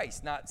about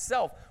Christ, not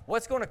self.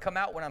 What's going to come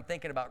out when I'm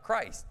thinking about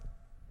Christ?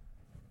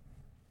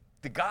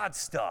 The God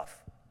stuff.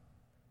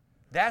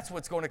 That's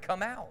what's going to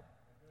come out.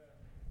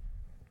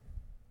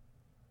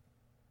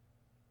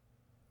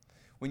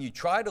 When you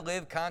try to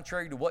live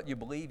contrary to what you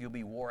believe, you'll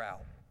be wore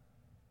out.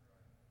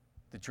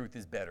 The truth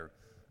is better.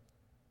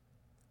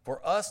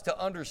 For us to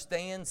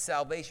understand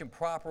salvation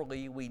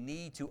properly, we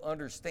need to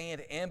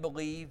understand and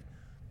believe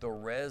the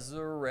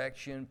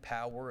resurrection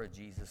power of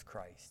Jesus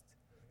Christ.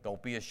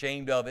 Don't be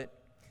ashamed of it.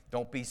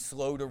 Don't be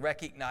slow to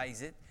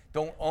recognize it.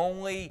 Don't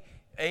only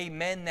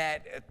amen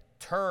that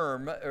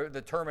term or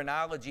the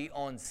terminology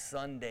on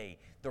Sunday.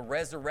 The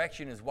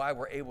resurrection is why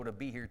we're able to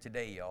be here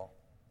today, y'all.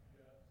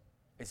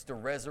 It's the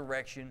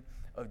resurrection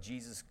of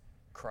Jesus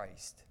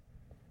Christ.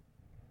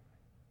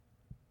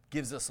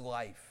 Gives us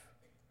life.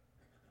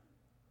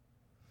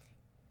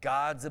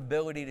 God's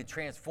ability to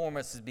transform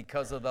us is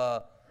because of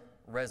the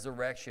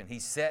resurrection. He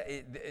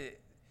said,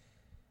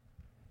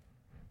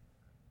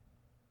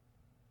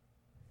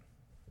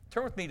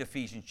 turn with me to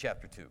Ephesians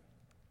chapter 2.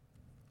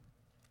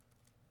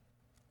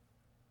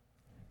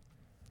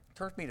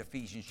 Turn with me to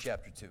Ephesians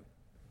chapter 2.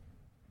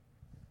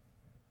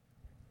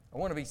 I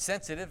want to be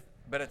sensitive,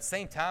 but at the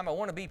same time, I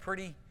want to be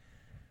pretty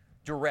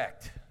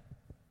direct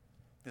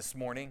this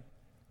morning.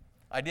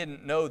 I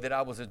didn't know that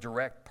I was a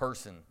direct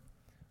person.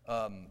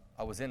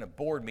 I was in a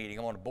board meeting.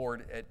 I'm on a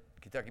board at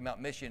Kentucky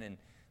Mountain Mission, and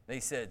they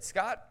said,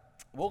 Scott,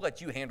 we'll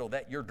let you handle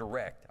that. You're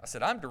direct. I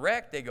said, I'm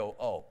direct? They go,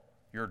 oh,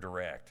 you're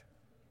direct.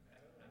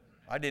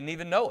 I didn't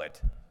even know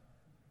it.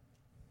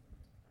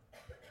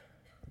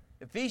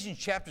 Ephesians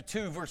chapter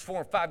 2, verse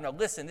 4 and 5. Now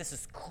listen, this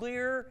is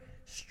clear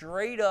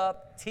straight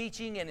up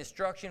teaching and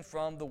instruction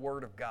from the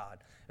Word of God.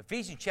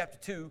 Ephesians chapter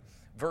 2,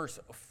 verse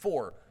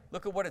 4.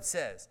 Look at what it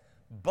says.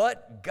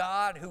 But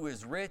God, who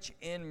is rich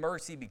in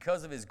mercy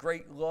because of his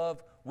great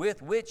love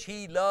with which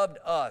he loved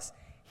us.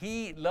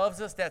 He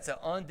loves us. That's an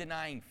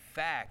undenying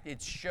fact.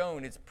 It's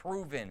shown. It's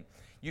proven.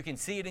 You can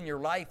see it in your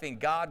life, and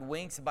God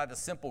winks by the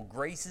simple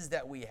graces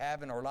that we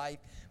have in our life.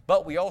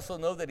 But we also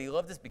know that he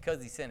loved us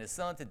because he sent his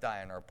son to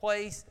die in our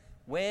place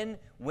when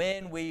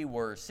we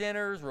were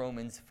sinners,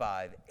 Romans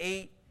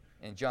 5:8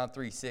 and John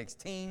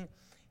 3:16.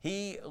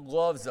 He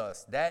loves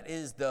us. That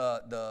is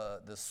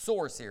the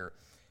source here.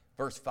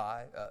 Verse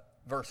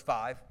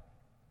 5,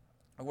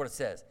 what it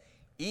says.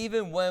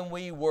 Even when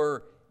we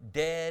were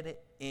dead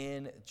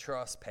in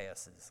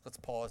trespasses. Let's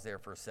pause there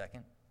for a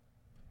second.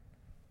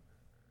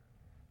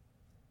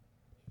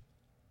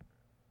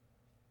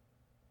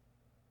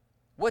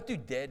 What do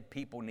dead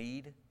people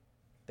need?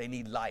 They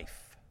need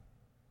life.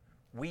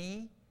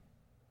 We,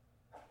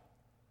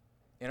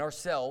 in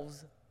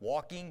ourselves,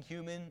 walking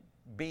human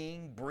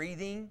being,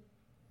 breathing,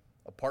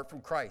 apart from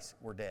Christ,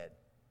 we're dead.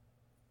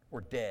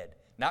 We're dead.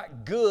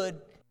 Not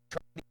good,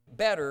 trying to get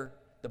better.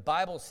 The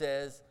Bible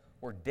says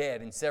we're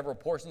dead in several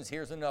portions.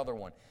 Here's another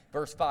one.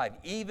 Verse 5,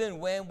 even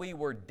when we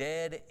were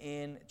dead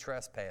in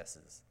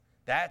trespasses.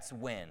 That's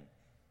when.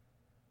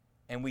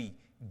 And we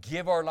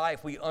give our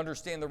life. We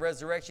understand the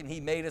resurrection.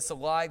 He made us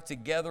alive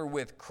together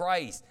with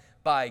Christ.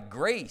 By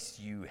grace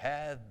you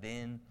have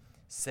been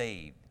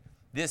saved.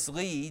 This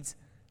leads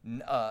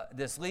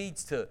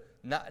to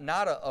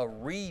not a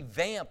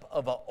revamp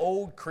of an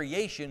old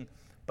creation,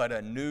 but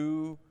a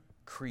new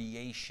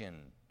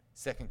creation.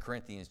 2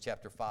 Corinthians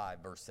chapter 5,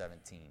 verse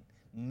 17.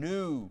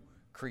 New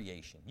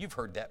creation. You've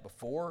heard that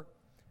before,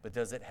 but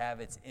does it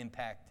have its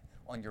impact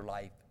on your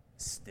life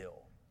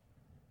still?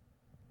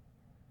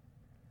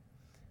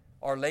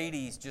 Our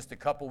ladies just a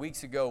couple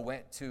weeks ago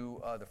went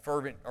to the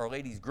Fervent Our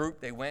Ladies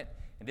group. They went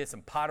and did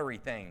some pottery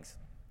things.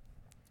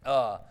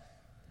 Yeah,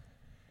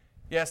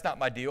 it's not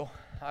my deal.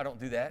 I don't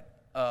do that.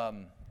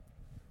 I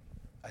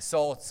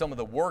saw some of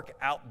the work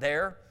out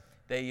there.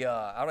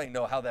 I don't even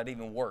know how that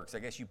even works. I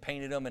guess you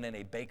painted them and then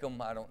they bake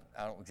them. I don't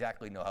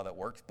exactly know how that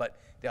works. But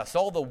I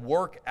saw the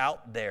work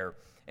out there,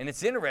 and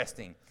it's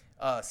interesting.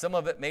 Some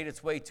of it made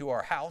its way to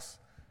our house.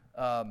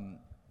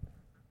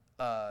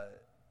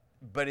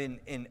 But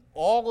in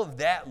all of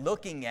that,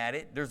 looking at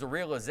it, there's a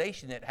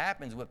realization that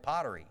happens with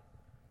pottery.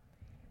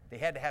 They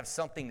had to have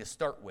something to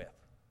start with.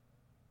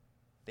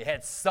 They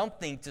had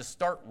something to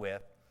start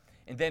with,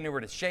 and then they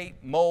were to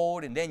shape,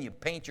 mold, and then you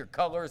paint your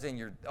colors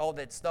and all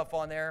that stuff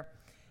on there,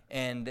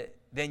 and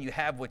then you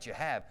have what you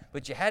have.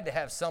 But you had to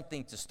have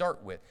something to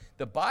start with.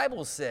 The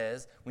Bible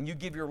says when you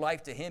give your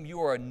life to him, you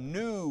are a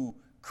new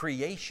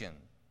creation,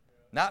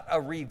 not a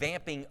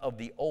revamping of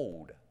the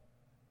old.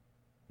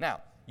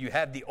 Now, you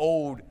have the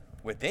old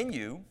within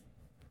you.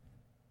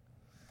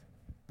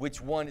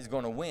 Which one is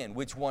going to win?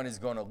 Which one is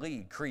going to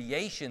lead?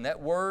 Creation,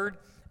 that word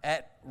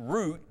at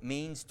root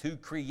means to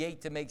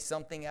create, to make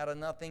something out of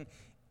nothing.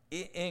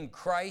 In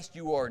Christ,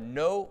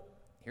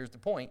 here's the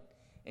point,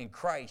 in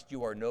Christ,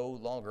 you are no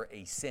longer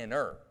a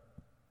sinner.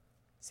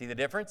 See the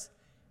difference?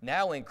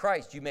 Now in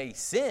Christ, you may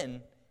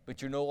sin,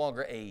 but you're no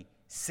longer a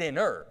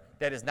sinner.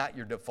 That is not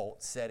your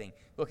default setting.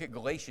 Look at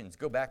Galatians.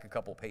 Go back a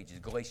couple pages.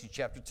 Galatians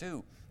chapter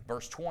 2,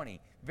 verse 20.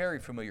 Very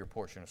familiar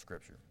portion of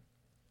Scripture.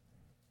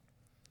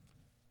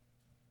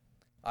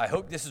 I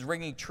hope this is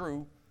ringing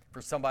true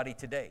for somebody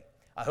today.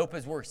 I hope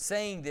as we're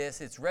saying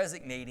this, it's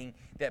resonating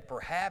that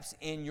perhaps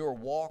in your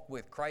walk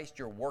with Christ,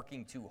 you're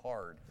working too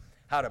hard.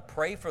 How to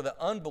pray for the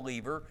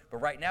unbeliever, but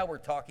right now we're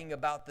talking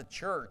about the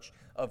church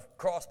of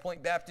Cross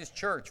Point Baptist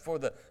Church, for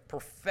the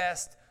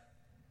professed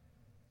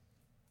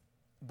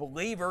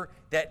believer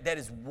that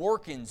is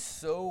working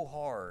so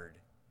hard.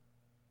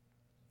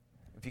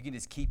 If you can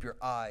just keep your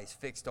eyes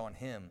fixed on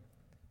him,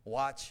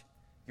 watch,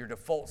 your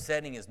default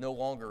setting is no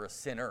longer a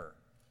sinner.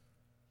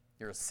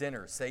 You're a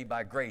sinner saved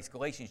by grace.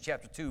 Galatians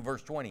chapter 2,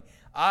 verse 20.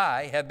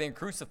 I have been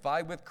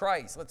crucified with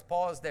Christ. Let's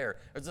pause there.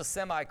 There's a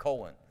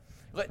semicolon.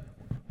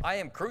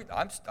 I'm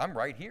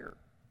right here.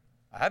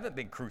 I haven't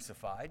been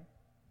crucified.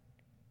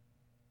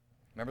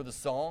 Remember the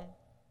song?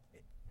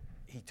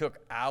 He took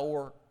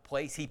our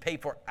place. He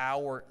paid for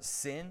our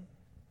sin.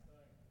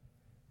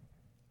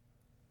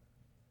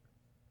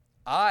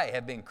 I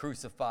have been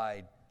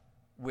crucified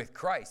with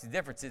Christ. The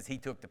difference is he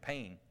took the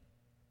pain.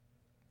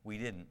 We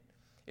didn't.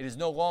 It is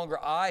no longer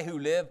I who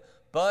live,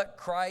 but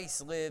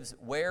Christ lives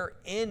where?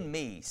 In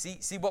me.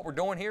 See what we're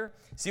doing here?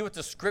 See what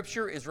the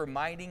Scripture is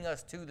reminding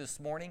us to this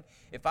morning?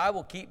 If I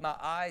will keep my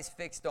eyes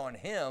fixed on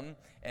him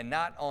and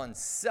not on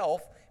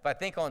self, if I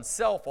think on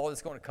self, all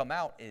that's going to come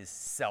out is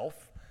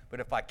self. But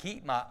if I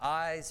keep my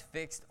eyes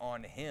fixed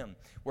on him,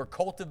 we're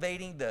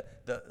cultivating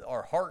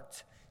our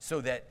heart so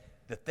that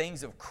the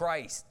things of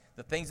Christ,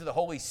 the things of the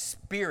Holy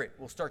Spirit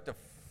will start to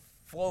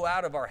flow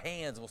out of our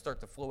hands, will start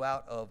to flow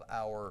out of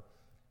our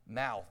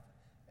mouth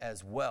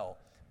as well.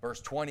 Verse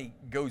 20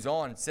 goes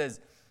on and says,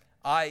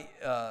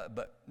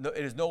 It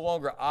is no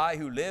longer I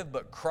who live,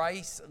 but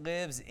Christ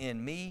lives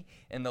in me.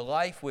 And the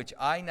life which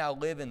I now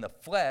live in the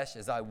flesh,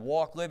 as I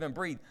walk, live, and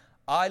breathe,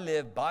 I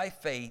live by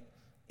faith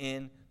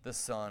in the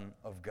Son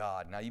of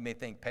God. Now you may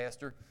think,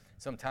 Pastor,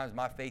 sometimes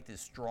my faith is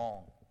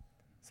strong.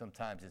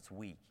 Sometimes it's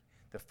weak.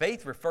 The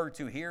faith referred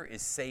to here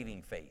is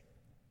saving faith.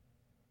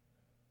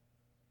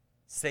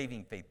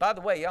 Saving faith. By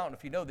the way, I don't know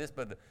if you know this,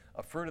 but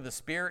a fruit of the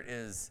Spirit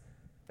is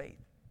faith.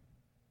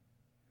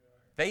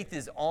 Faith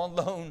is on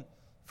loan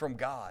from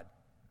God.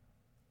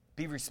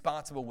 Be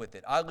responsible with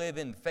it. I live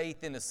in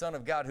faith in the Son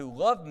of God who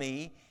loved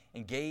me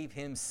and gave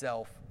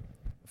himself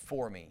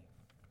for me.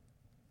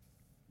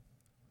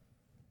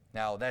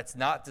 Now, that's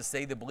not to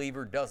say the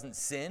believer doesn't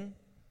sin,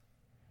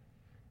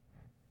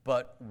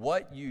 but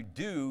what you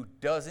do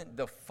doesn't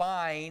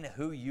define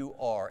who you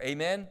are.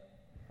 Amen?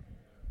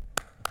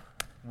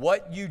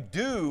 What you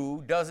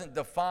do doesn't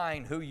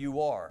define who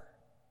you are.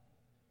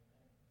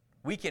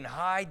 We can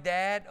hide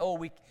that. Oh,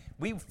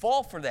 we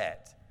fall for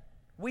that.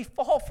 We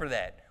fall for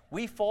that.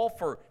 We fall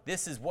for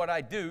this is what I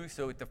do,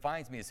 so it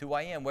defines me as who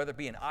I am, whether it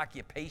be an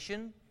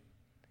occupation,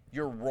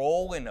 your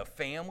role in a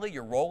family,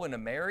 your role in a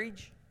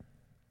marriage.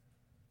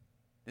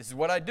 This is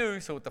what I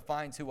do, so it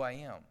defines who I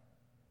am.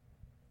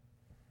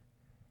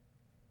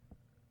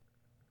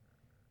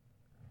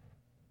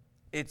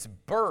 It's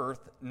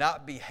birth,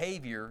 not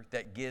behavior,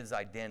 that gives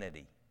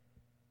identity.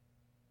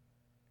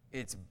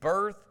 It's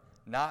birth,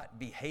 not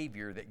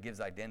behavior, that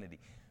gives identity.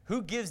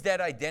 Who gives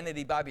that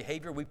identity by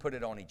behavior? We put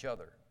it on each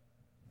other.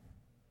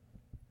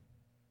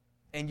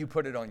 And you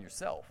put it on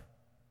yourself.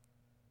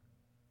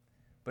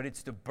 But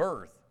it's the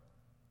birth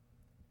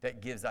that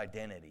gives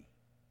identity.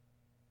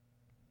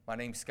 My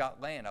name's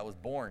Scott Land. I was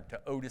born to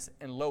Otis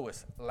and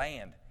Lois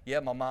Land.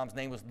 Yeah, my mom's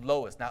name was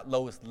Lois, not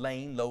Lois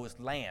Lane, Lois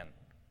Land.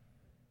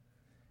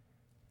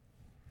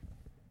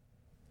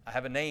 I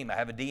have a name, I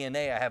have a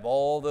DNA, I have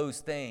all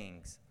those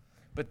things.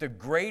 But the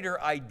greater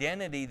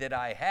identity that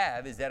I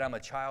have is that I'm a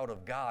child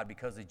of God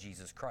because of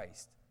Jesus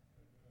Christ.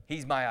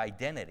 He's my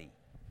identity.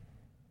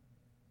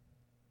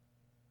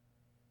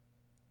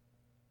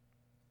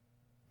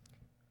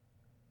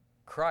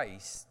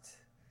 Christ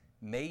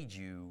made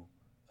you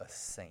a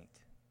saint.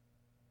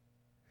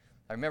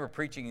 I remember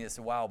preaching this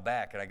a while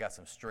back, and I got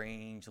some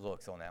strange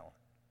looks on that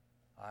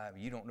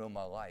one. You don't know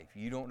my life.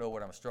 You don't know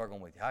what I'm struggling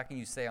with. How can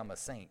you say I'm a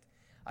saint?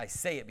 I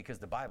say it because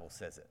the Bible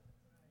says it,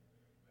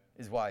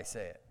 is why I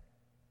say it.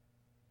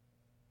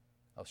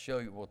 I'll show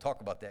you. We'll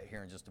talk about that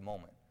here in just a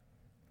moment.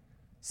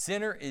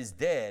 Sinner is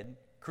dead,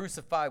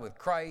 crucified with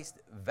Christ,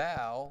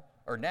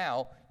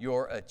 now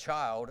you're a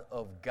child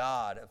of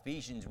God.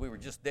 Ephesians, we were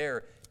just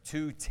there,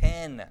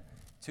 2:10.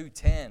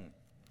 2:10.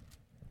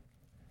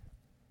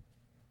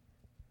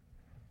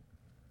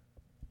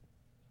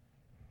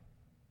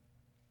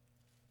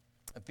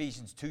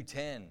 Ephesians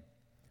 2:10.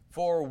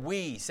 For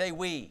we, say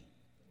we.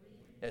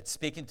 It's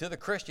speaking to the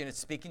Christian. It's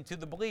speaking to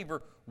the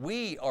believer.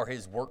 We are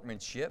his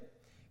workmanship,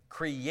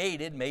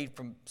 created, made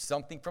from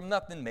something from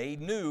nothing, made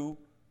new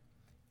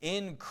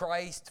in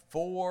Christ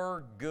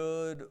for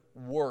good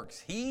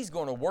works. He's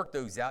going to work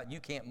those out. You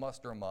can't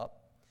muster them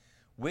up.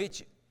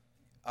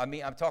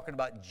 I'm talking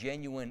about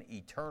genuine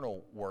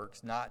eternal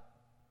works, not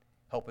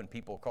helping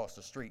people across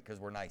the street because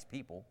we're nice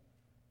people.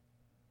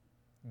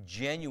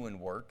 Genuine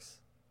works,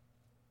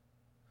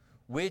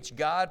 which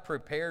God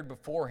prepared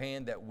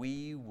beforehand that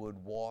we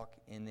would walk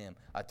in them.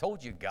 I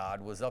told you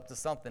God was up to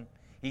something.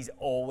 He's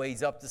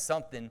always up to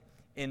something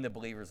in the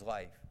believer's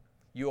life.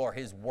 You are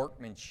his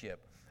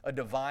workmanship, a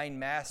divine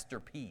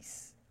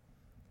masterpiece.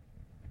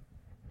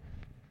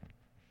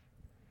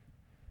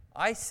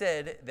 I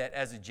said that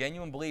as a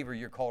genuine believer,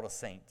 you're called a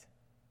saint.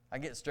 I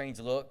get strange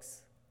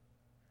looks.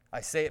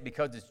 I say it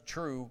because it's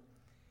true.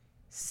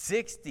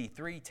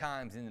 63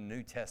 times in the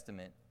New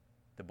Testament,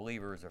 the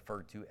believer is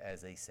referred to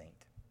as a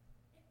saint.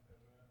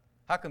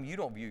 How come you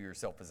don't view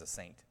yourself as a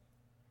saint?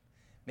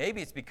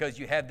 Maybe it's because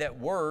you have that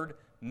word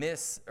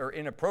or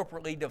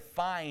inappropriately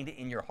defined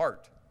in your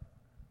heart.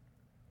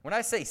 When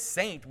I say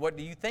saint, what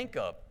do you think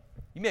of?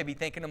 You may be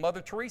thinking of Mother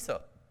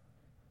Teresa.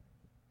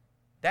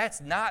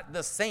 That's not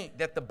the saint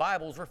that the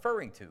Bible's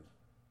referring to.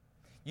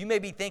 You may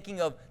be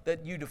thinking of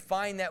that you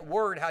define that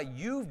word how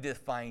you've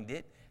defined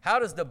it. How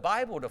does the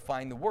Bible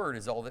define the word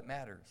is all that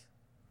matters.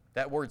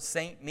 That word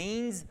saint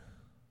means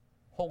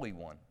holy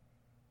one.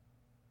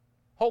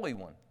 Holy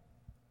one.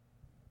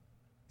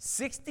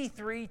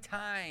 63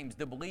 times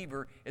the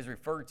believer is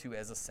referred to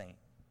as a saint.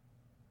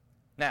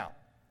 Now,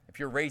 if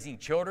you're raising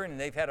children and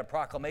they've had a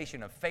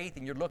proclamation of faith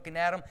and you're looking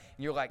at them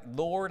and you're like,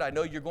 Lord, I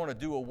know you're going to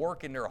do a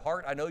work in their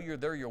heart. I know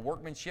they're your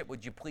workmanship.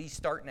 Would you please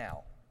start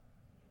now?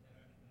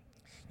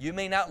 You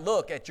may not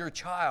look at your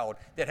child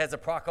that has a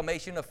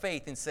proclamation of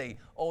faith and say,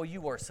 oh,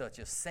 you are such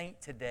a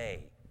saint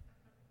today.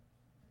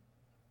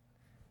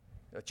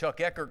 The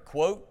Chuck Eckert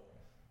quote,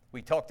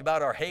 we talked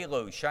about our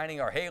halos, shining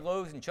our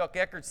halos, and Chuck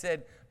Eckert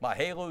said, my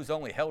halo's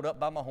only held up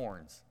by my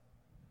horns.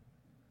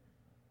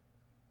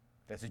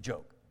 That's a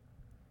joke.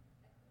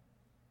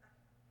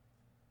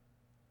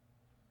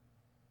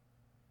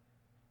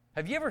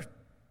 Have you ever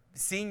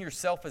seen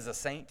yourself as a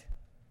saint?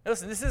 Now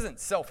listen, this isn't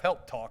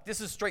self-help talk.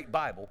 This is straight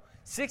Bible.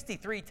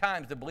 63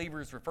 times the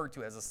believer is referred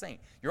to as a saint.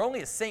 You're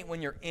only a saint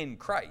when you're in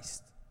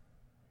Christ.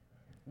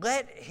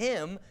 Let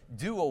him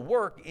do a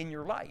work in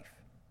your life.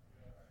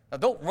 Now,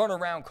 don't run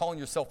around calling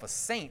yourself a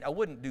saint. I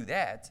wouldn't do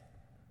that.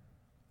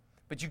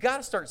 But you got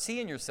to start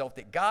seeing yourself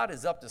that God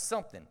is up to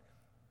something.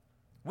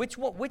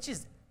 Which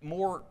is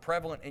more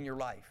prevalent in your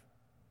life?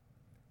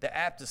 The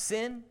apt to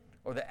sin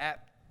or the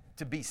apt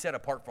to be set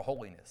apart for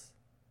holiness?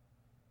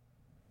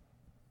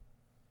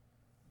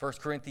 1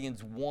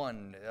 Corinthians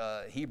 1,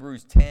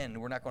 Hebrews 10,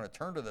 we're not going to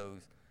turn to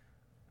those,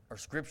 are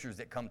scriptures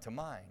that come to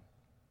mind.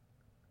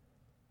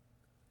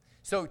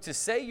 So to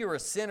say you're a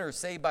sinner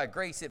saved by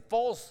grace, it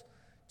falls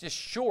just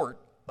short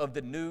of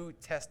the New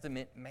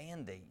Testament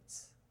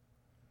mandates.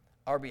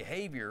 Our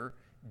behavior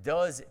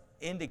does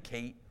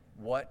indicate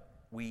what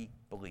we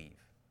believe.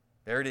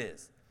 There it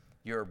is.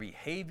 Your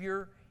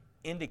behavior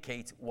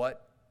indicates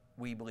what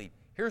we believe.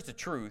 Here's the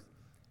truth.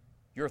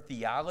 Your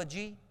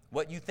theology,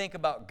 what you think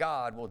about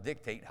God, will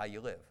dictate how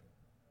you live.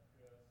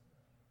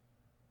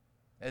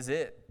 That's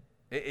it.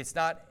 It's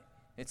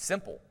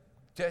simple.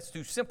 That's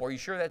too simple. Are you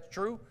sure that's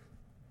true?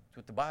 That's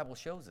what the Bible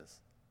shows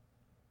us.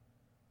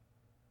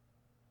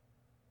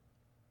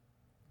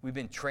 We've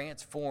been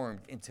transformed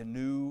into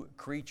new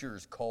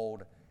creatures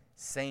called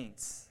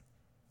saints.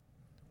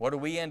 What do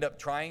we end up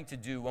trying to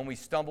do? When we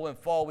stumble and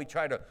fall, we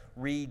try to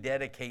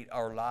rededicate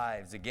our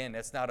lives. Again,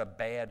 that's not a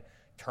bad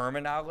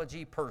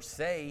terminology per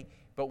se,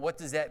 but what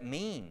does that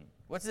mean?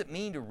 What does it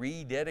mean to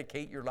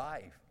rededicate your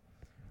life?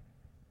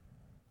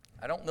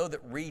 I don't know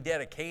that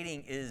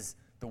rededicating is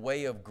the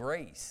way of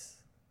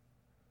grace.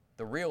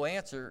 The real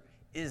answer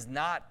is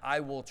not, I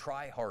will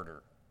try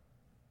harder.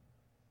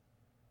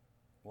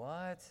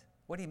 What?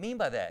 What do you mean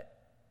by that?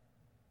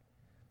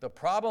 The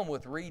problem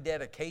with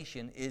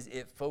rededication is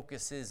it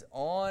focuses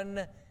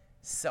on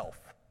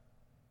self.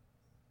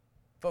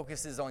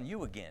 Focuses on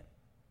you again.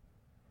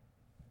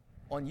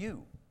 On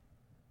you.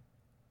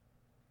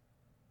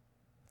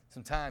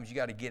 Sometimes you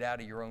got to get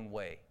out of your own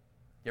way.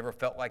 You ever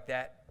felt like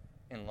that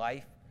in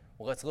life?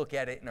 Well, let's look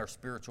at it in our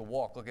spiritual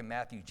walk. Look at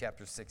Matthew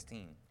chapter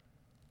 16.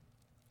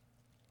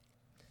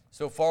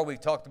 So far, we've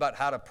talked about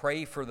how to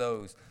pray for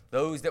those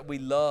that we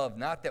love,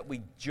 not that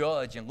we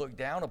judge and look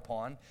down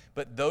upon,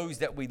 but those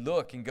that we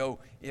look and go,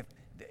 if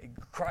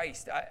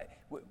Christ,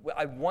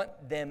 I want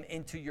them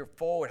into your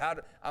fold.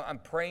 I'm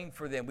praying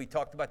for them. We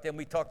talked about them.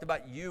 We talked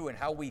about you and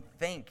how we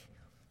think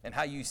and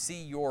how you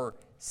see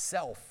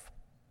yourself.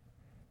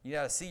 You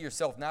got to see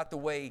yourself not the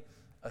way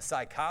a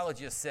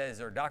psychologist says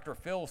or Dr.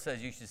 Phil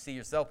says you should see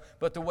yourself,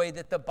 but the way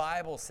that the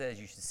Bible says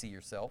you should see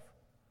yourself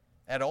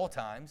at all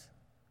times.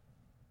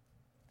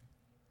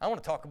 I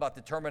want to talk about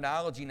the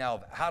terminology now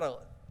of how to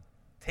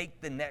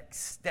take the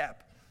next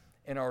step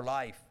in our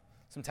life.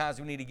 Sometimes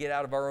we need to get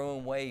out of our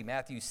own way.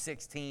 Matthew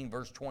 16,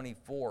 verse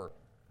 24.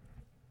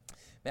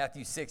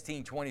 Matthew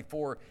 16,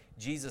 24,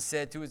 Jesus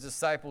said to his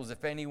disciples,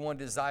 if anyone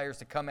desires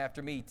to come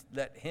after me,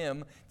 let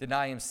him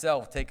deny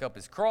himself, take up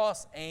his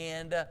cross,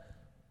 and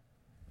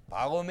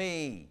follow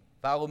me.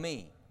 Follow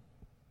me.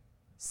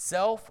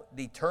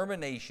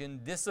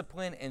 Self-determination,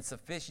 discipline, and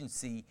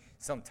sufficiency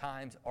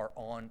sometimes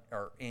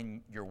are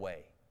in your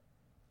way.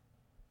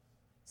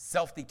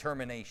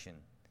 Self-determination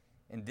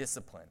and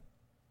discipline.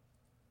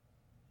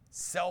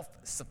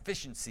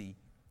 Self-sufficiency,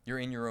 you're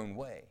in your own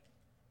way.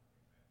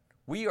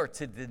 We are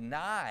to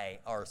deny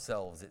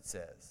ourselves, it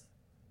says.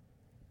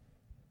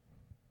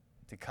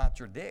 To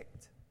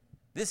contradict.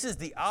 This is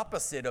the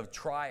opposite of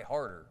try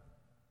harder.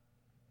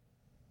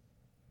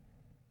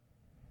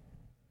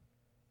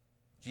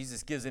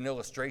 Jesus gives an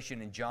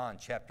illustration in John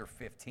chapter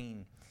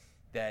 15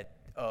 that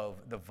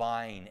of the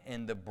vine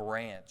and the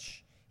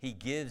branch. He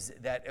gives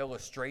that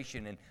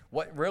illustration, and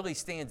what really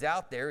stands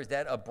out there is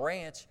that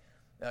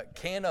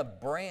can a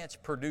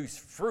branch produce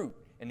fruit?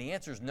 And the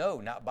answer is no,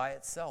 not by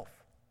itself.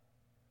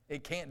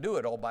 It can't do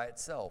it all by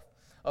itself.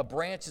 A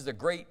branch is a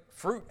great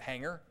fruit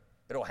hanger.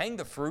 It'll hang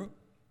the fruit,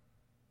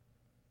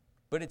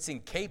 but it's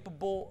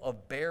incapable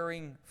of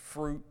bearing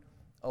fruit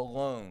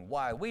alone.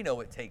 Why? We know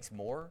it takes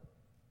more.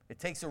 It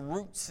takes a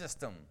root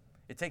system.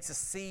 It takes a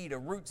seed, a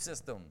root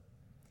system.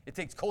 It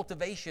takes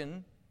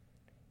cultivation,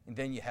 and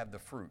then you have the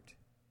fruit.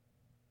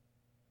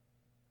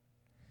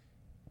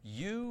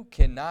 You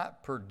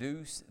cannot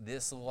produce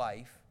this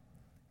life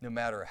no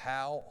matter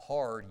how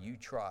hard you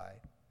try,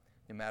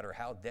 no matter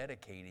how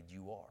dedicated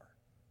you are.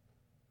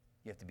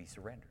 You have to be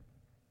surrendered.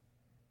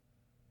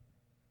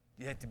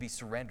 You have to be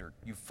surrendered.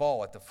 You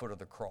fall at the foot of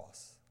the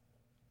cross.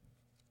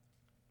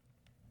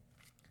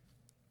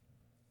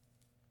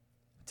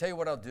 I'll tell you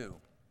what I'll do.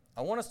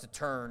 I want us to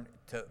turn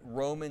to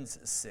Romans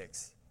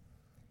 6,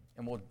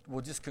 and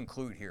we'll just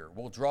conclude here.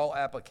 We'll draw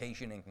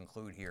application and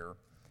conclude here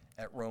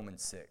at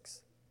Romans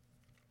 6.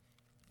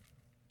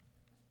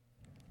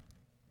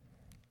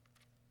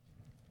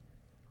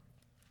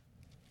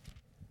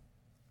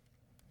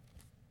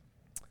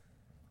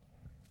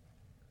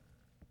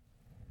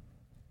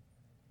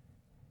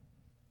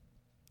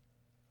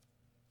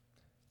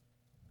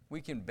 We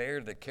can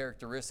bear the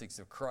characteristics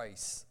of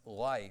Christ's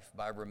life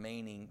by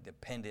remaining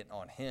dependent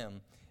on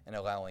Him and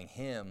allowing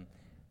Him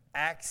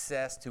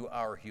access to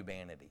our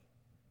humanity.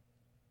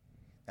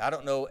 Now, I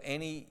don't know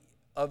any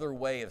other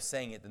way of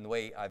saying it than the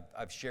way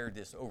I've shared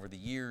this over the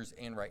years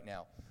and right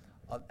now.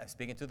 I'm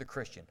speaking to the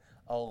Christian.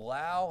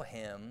 Allow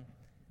Him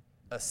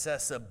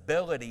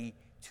accessibility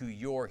to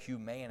your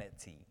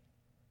humanity,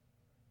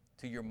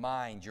 to your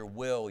mind, your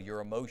will, your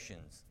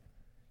emotions,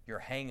 your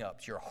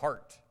hang-ups, your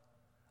heart.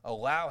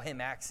 Allow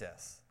Him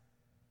access.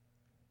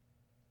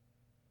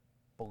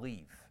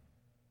 Believe.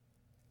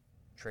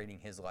 Trading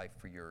His life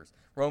for yours.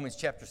 Romans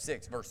chapter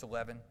 6, verse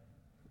 11.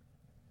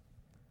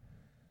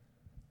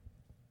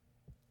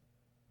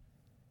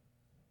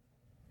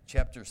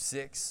 Chapter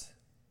 6,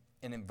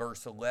 and in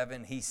verse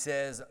 11, he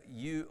says,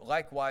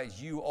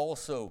 likewise, you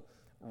also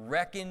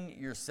reckon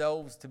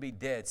yourselves to be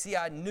dead. See,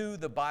 I knew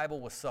the Bible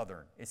was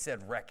Southern. It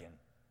said reckon.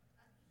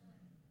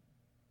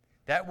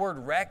 That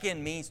word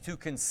reckon means to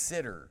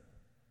consider.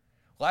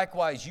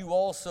 Likewise, you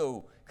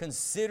also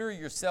consider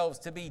yourselves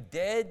to be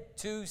dead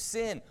to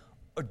sin.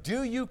 Or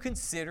do you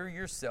consider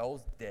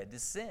yourselves dead to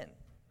sin?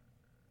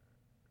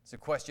 It's a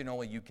question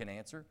only you can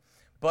answer.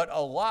 But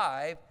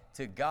alive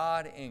to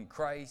God in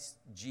Christ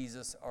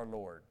Jesus our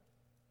Lord.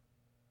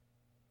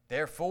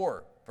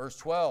 Therefore, verse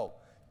 12,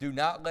 do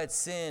not let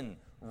sin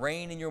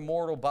reign in your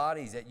mortal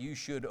bodies that you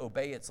should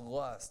obey its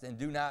lust, and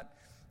do not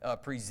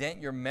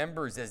present your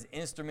members as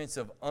instruments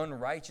of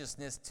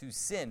unrighteousness to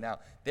sin. Now,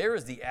 there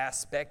is the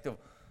aspect of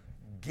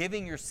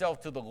giving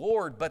yourself to the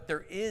Lord, but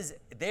there is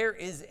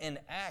an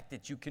act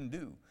that you can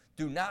do.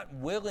 Do not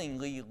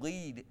willingly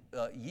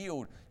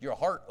yield your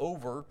heart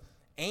over,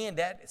 and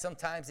that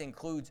sometimes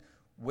includes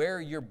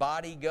where your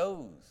body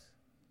goes,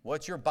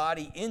 what your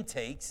body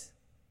intakes.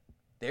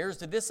 There's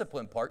the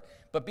discipline part.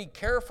 But be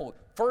careful.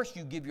 First,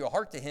 you give your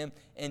heart to Him,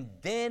 and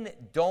then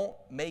don't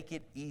make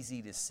it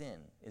easy to sin,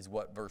 is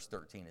what verse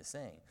 13 is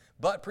saying.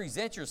 But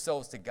present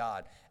yourselves to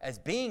God as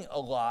being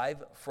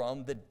alive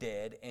from the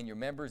dead, and your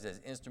members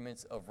as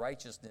instruments of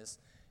righteousness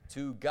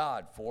to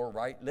God for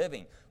right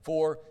living.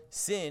 For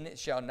sin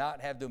shall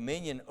not have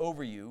dominion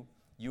over you.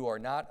 You are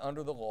not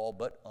under the law,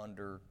 but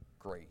under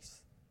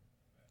grace.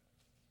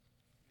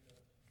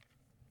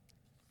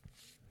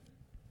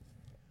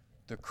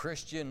 The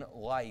Christian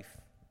life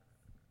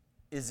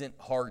isn't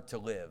hard to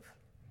live.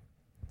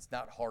 It's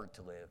not hard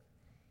to live.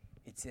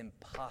 It's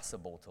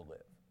impossible to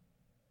live.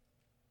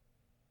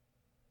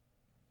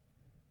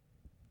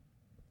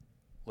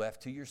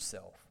 Left to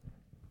yourself,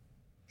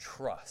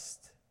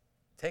 trust.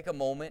 Take a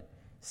moment,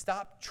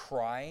 stop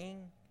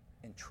trying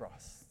and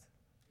trust.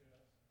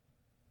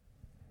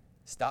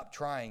 Stop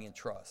trying and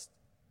trust.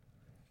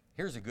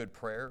 Here's a good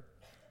prayer.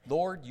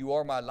 Lord, you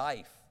are my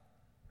life.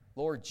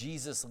 Lord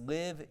Jesus,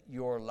 live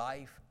your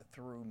life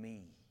through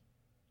me.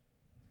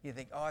 You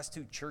think, oh, it's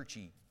too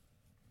churchy.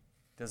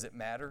 Does it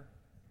matter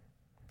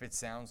if it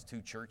sounds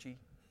too churchy?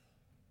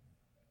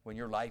 When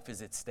your life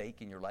is at stake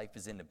and your life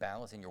is in the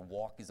balance and your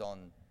walk is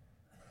on.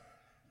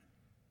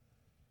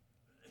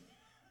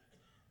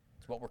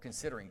 It's what we're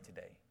considering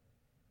today.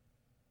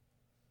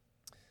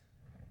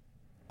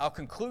 I'll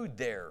conclude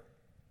there.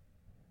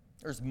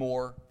 There's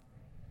more.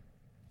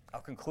 I'll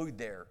conclude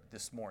there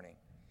this morning.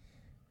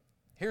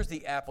 Here's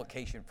the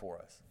application for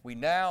us. We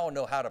now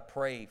know how to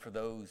pray for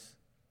those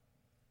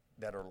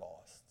that are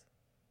lost.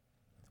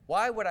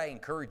 Why would I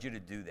encourage you to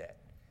do that?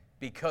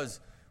 Because,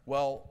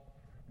 well,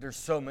 there's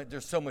so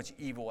much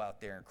evil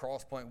out there. In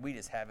Crosspoint, we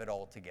just have it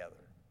all together.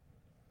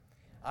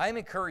 I'm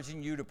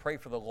encouraging you to pray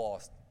for the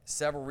lost.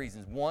 Several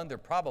reasons. One, they're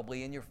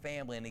probably in your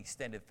family and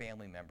extended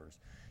family members.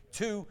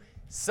 Two,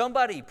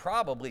 somebody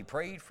probably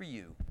prayed for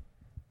you.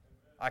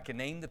 I can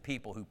name the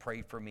people who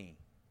prayed for me.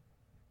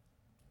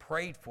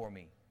 Prayed for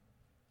me.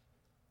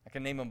 I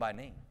can name them by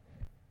name.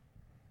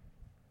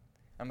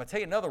 I'm going to tell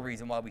you another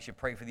reason why we should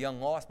pray for the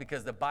young lost,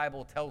 because the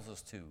Bible tells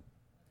us to.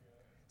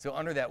 So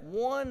under that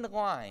one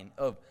line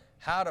of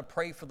how to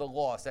pray for the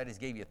lost, I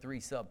just gave you 3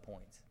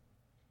 subpoints.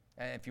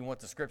 And if you want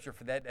the scripture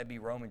for that, that'd be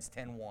Romans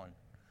 10:1.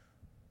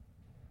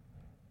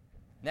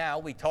 Now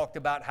we talked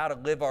about how to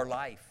live our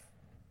life.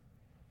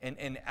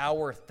 And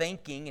our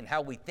thinking and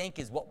how we think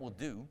is what we'll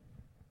do.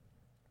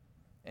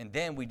 And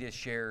then we just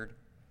shared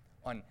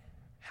on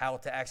how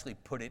to actually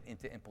put it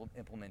into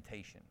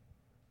implementation.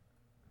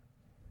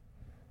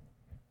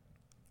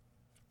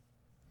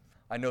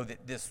 I know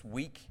that this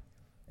week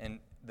and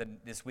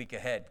this week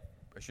ahead,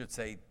 I should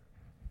say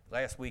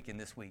last week and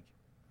this week,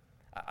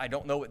 I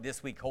don't know what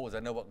this week holds. I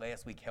know what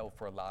last week held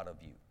for a lot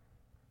of you.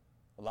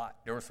 A lot.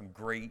 There were some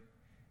great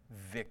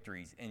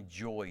victories and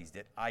joys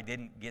that I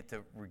didn't get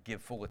to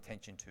give full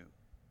attention to.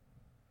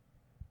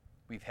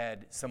 We've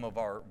had some of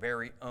our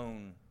very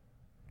own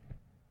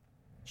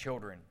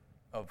children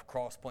of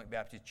Crosspoint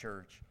Baptist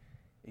Church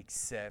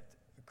accept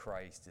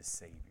Christ as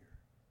Savior.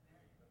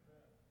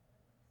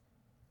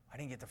 I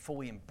didn't get to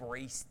fully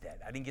embrace that.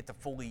 I didn't get to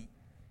fully.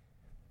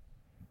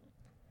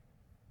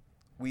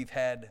 We've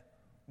had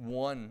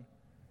one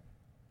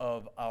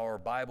of our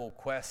Bible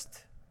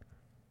Quest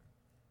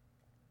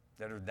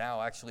that are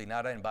now actually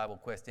not in Bible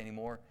Quest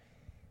anymore.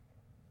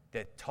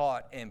 that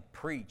taught and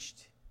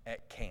preached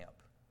at camp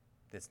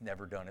that's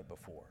never done it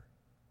before.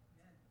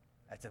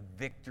 That's a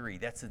victory.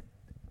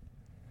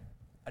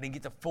 I didn't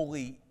get to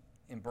fully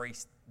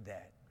embrace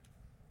that.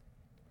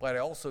 But I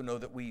also know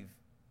that we've,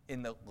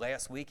 in the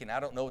last week, and I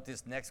don't know what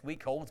this next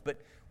week holds, but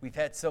we've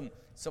had some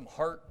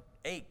heart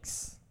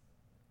aches.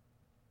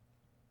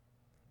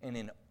 And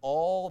in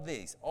all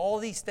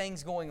these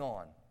things going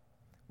on,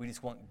 we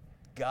just want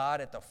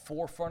God at the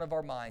forefront of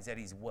our minds, that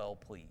He's well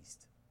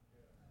pleased.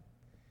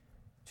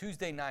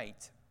 Tuesday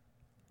night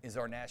is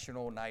our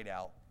national night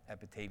out at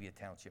Batavia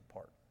Township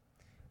Park.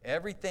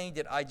 Everything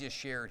that I just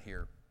shared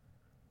here,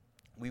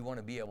 we want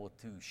to be able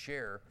to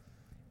share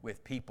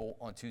with people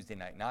on Tuesday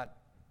night. Not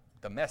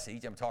the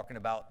message, I'm talking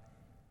about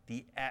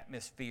the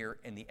atmosphere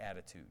and the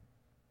attitude.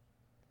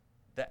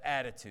 The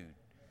attitude.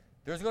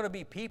 There's going to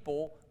be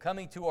people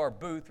coming to our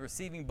booth,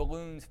 receiving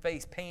balloons,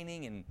 face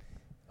painting, and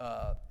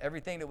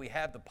everything that we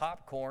have, the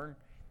popcorn,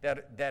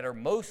 that are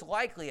most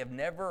likely have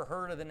never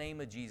heard of the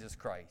name of Jesus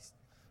Christ.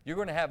 You're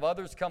going to have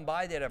others come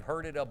by that have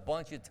heard it a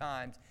bunch of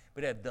times,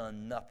 but have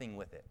done nothing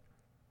with it.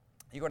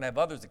 You're going to have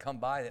others that come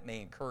by that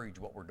may encourage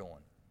what we're doing,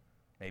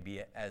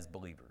 maybe as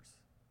believers.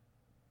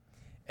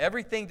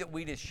 Everything that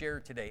we just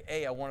shared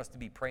today, I want us to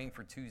be praying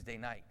for Tuesday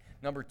night.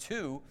 Number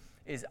 2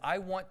 is I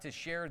want to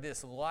share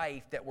this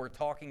life that we're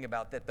talking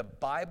about, that the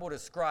Bible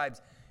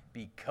describes,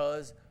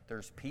 because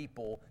there's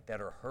people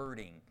that are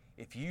hurting.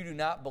 If you do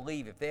not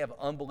believe, if they have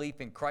unbelief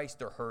in Christ,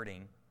 they're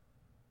hurting.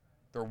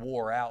 They're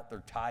wore out.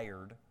 They're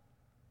tired.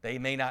 They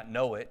may not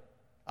know it.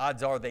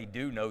 Odds are they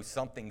do know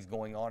something's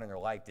going on in their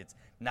life that's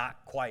not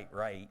quite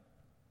right.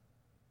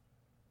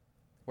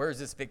 Where is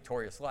this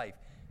victorious life?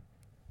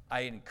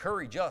 I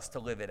encourage us to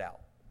live it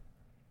out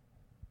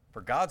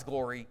for God's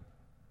glory,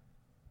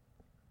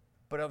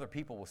 but other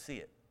people will see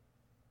it.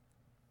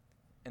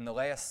 And the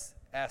last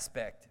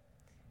aspect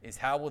is,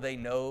 how will they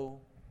know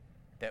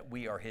that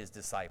we are His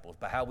disciples?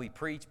 By how we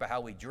preach, by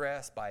how we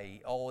dress,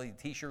 by all the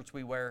t-shirts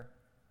we wear,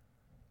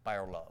 by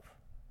our love.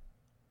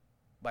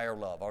 By our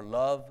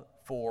love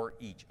for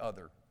each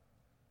other.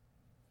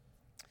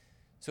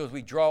 So as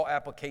we draw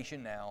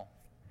application now,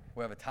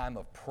 we have a time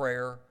of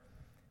prayer.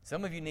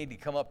 Some of you need to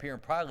come up here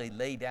and probably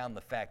lay down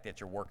the fact that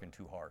you're working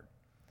too hard.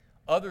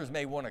 Others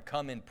may want to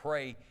come and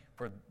pray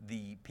for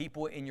the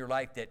people in your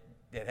life that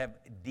have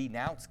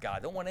denounced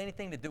God, don't want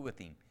anything to do with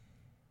Him.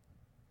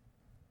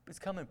 Let's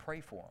come and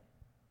pray for them.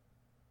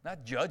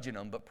 Not judging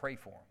them, but pray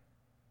for them.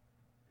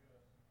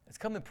 Let's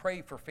come and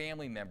pray for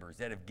family members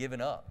that have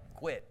given up,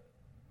 quit.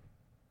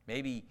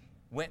 Maybe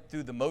went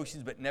through the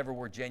motions but never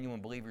were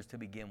genuine believers to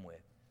begin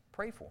with.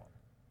 Pray for them.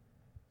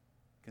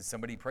 Because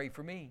somebody prayed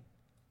for me.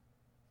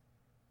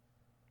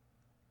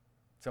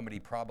 Somebody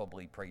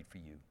probably prayed for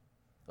you.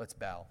 Let's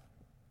bow.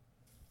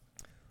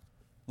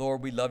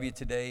 Lord, we love you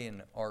today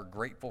and are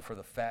grateful for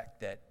the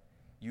fact that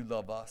you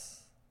love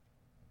us.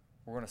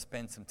 We're going to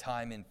spend some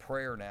time in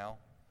prayer now.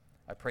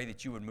 I pray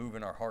that you would move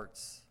in our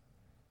hearts.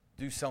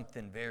 Do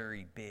something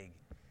very big.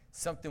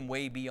 Something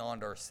way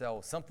beyond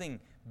ourselves. Something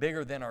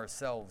bigger than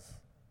ourselves.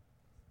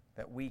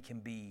 That we can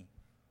be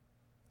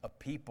a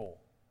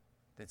people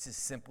that's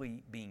just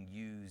simply being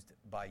used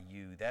by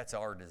you. That's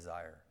our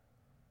desire.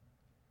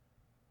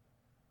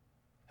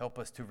 Help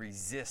us to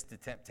resist the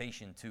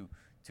temptation to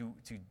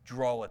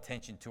draw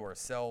attention to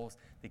ourselves,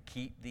 to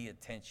keep the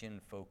attention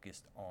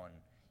focused on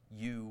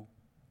you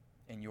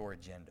and your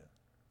agenda.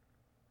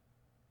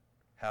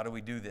 How do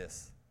we do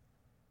this?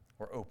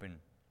 We're open.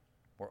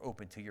 We're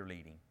open to your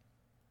leading.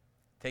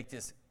 Take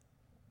this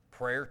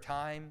prayer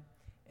time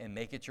and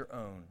make it your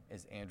own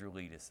as Andrew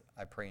lead us.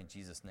 I pray in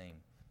Jesus' name.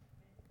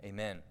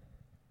 Amen.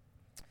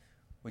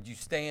 Would you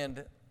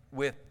stand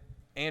with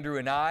Andrew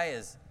and I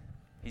as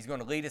he's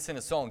going to lead us in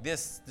a song.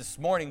 This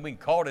morning we can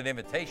call it an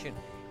invitation.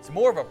 It's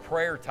more of a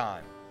prayer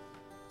time.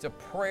 It's a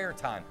prayer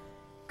time.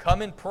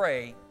 Come and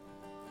pray.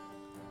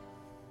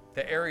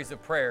 The areas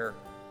of prayer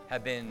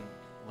have been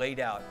laid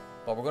out,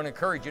 but we're going to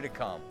encourage you to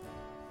come.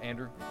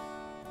 Andrew.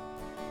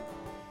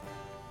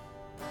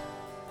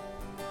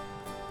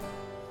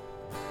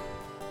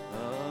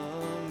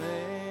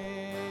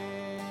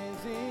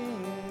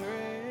 Amazing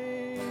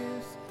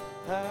grace,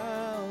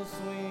 how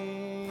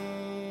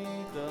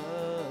sweet the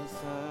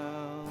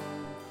sound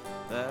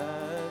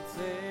that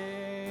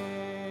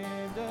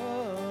saved a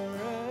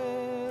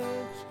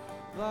wretch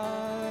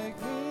like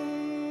me.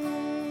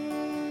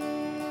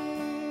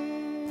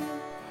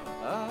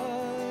 I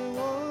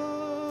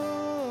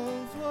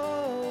once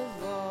was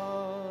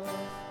lost,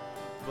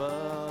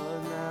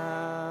 but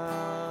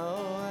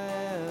now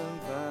am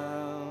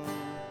found.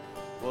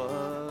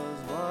 Was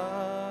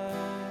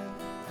blind,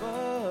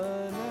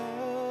 but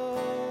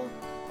now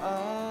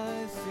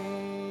I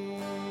see.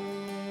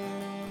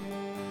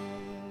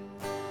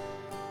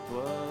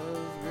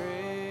 'Twas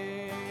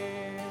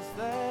grace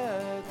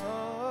that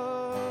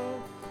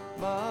taught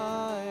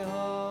my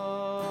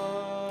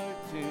heart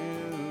to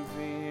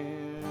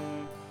fear,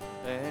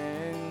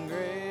 and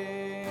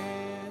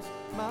grace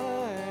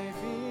my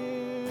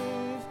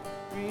fears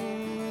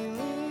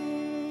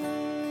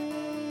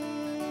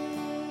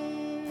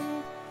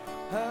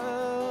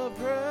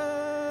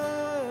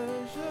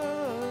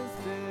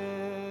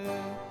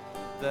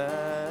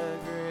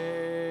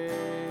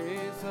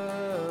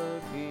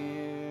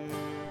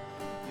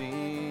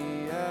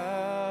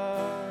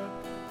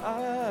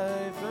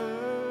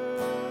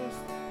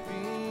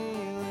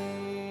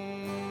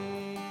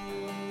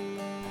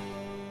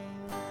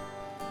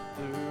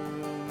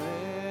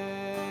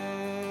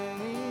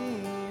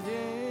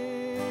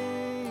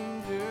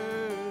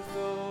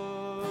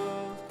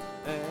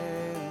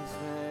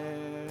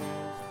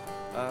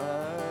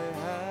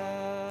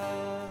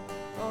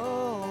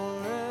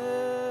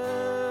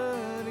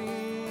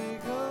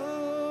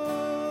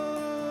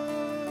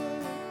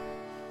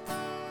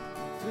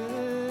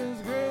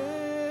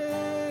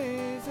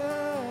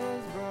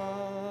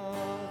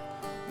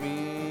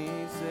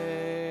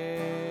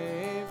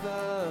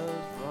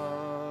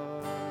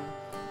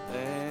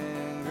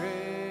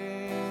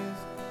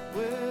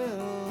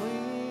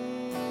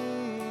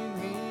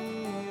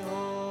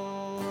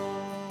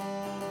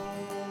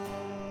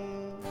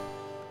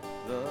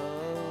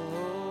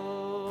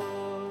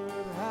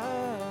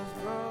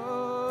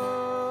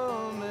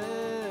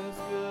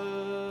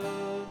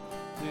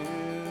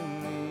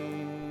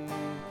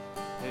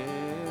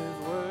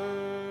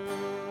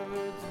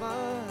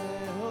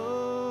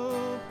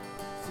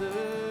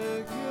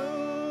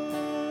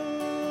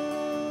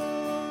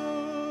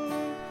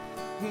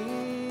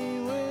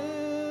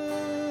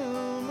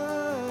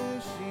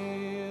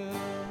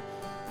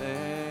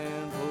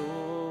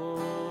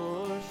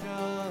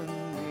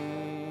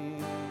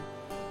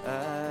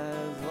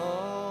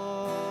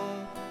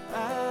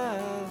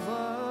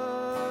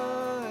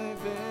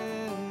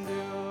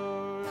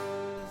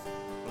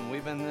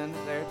been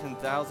there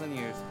 10,000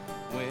 years.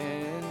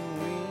 When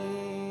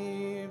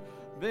we've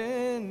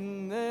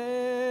been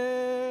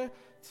there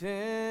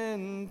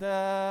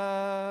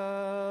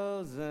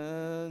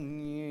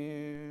 10,000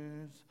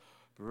 years,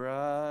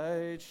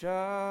 bright shining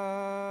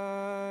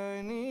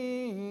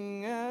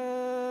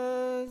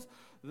as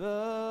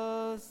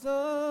the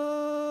sun,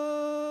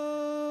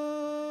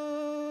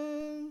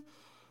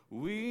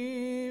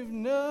 we've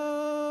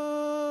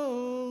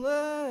no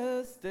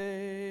less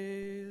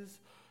days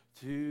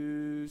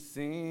to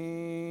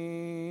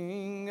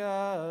sing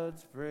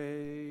God's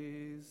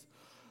praise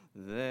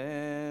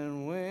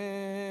than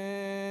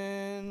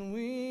when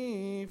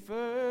we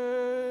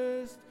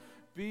first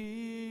begun.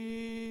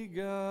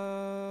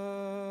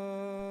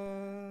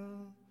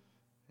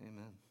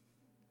 Amen.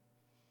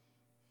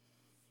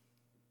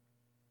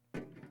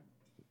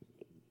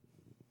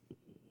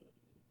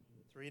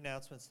 Three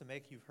announcements to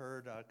make. You've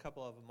heard a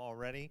couple of them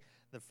already.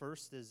 The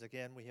first is,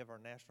 again, we have our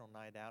National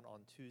Night Out on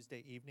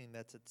Tuesday evening.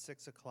 That's at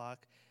 6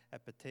 o'clock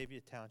at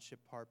Batavia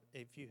Township Park.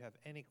 If you have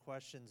any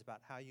questions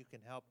about how you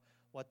can help,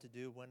 what to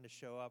do, when to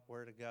show up,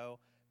 where to go,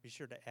 be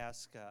sure to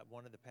ask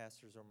one of the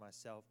pastors or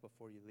myself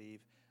before you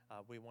leave.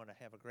 We want to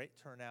have a great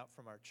turnout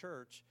from our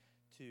church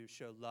to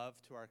show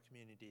love to our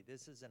community.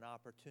 This is an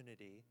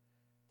opportunity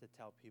to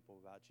tell people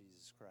about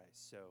Jesus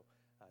Christ. So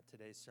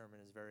today's sermon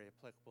is very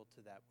applicable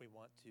to that. We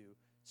want to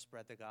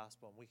spread the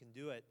gospel, and we can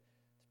do it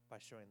by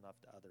showing love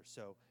to others.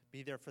 So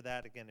be there for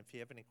that. Again, if you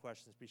have any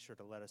questions, be sure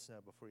to let us know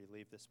before you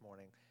leave this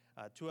morning.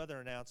 Two other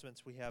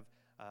announcements. We have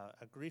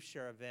a Grief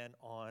Share event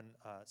on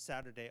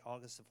Saturday,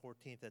 August the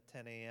 14th at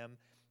 10 a.m.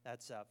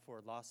 That's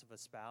for loss of a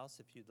spouse.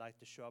 If you'd like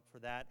to show up for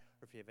that,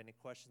 or if you have any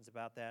questions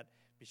about that,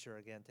 be sure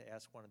again to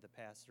ask one of the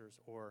pastors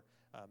or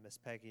Miss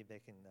Peggy. They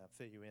can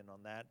fill you in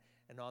on that.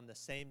 And on the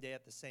same day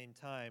at the same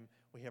time,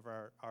 we have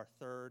our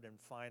third and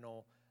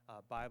final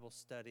Bible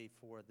study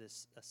for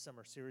this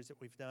summer series that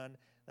we've done.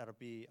 That'll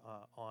be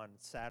on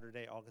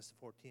Saturday, August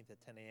the 14th at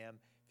 10 a.m.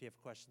 If you have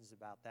questions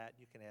about that,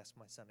 you can ask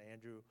my son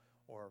Andrew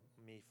or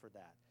me for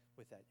that.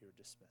 With that, you're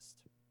dismissed.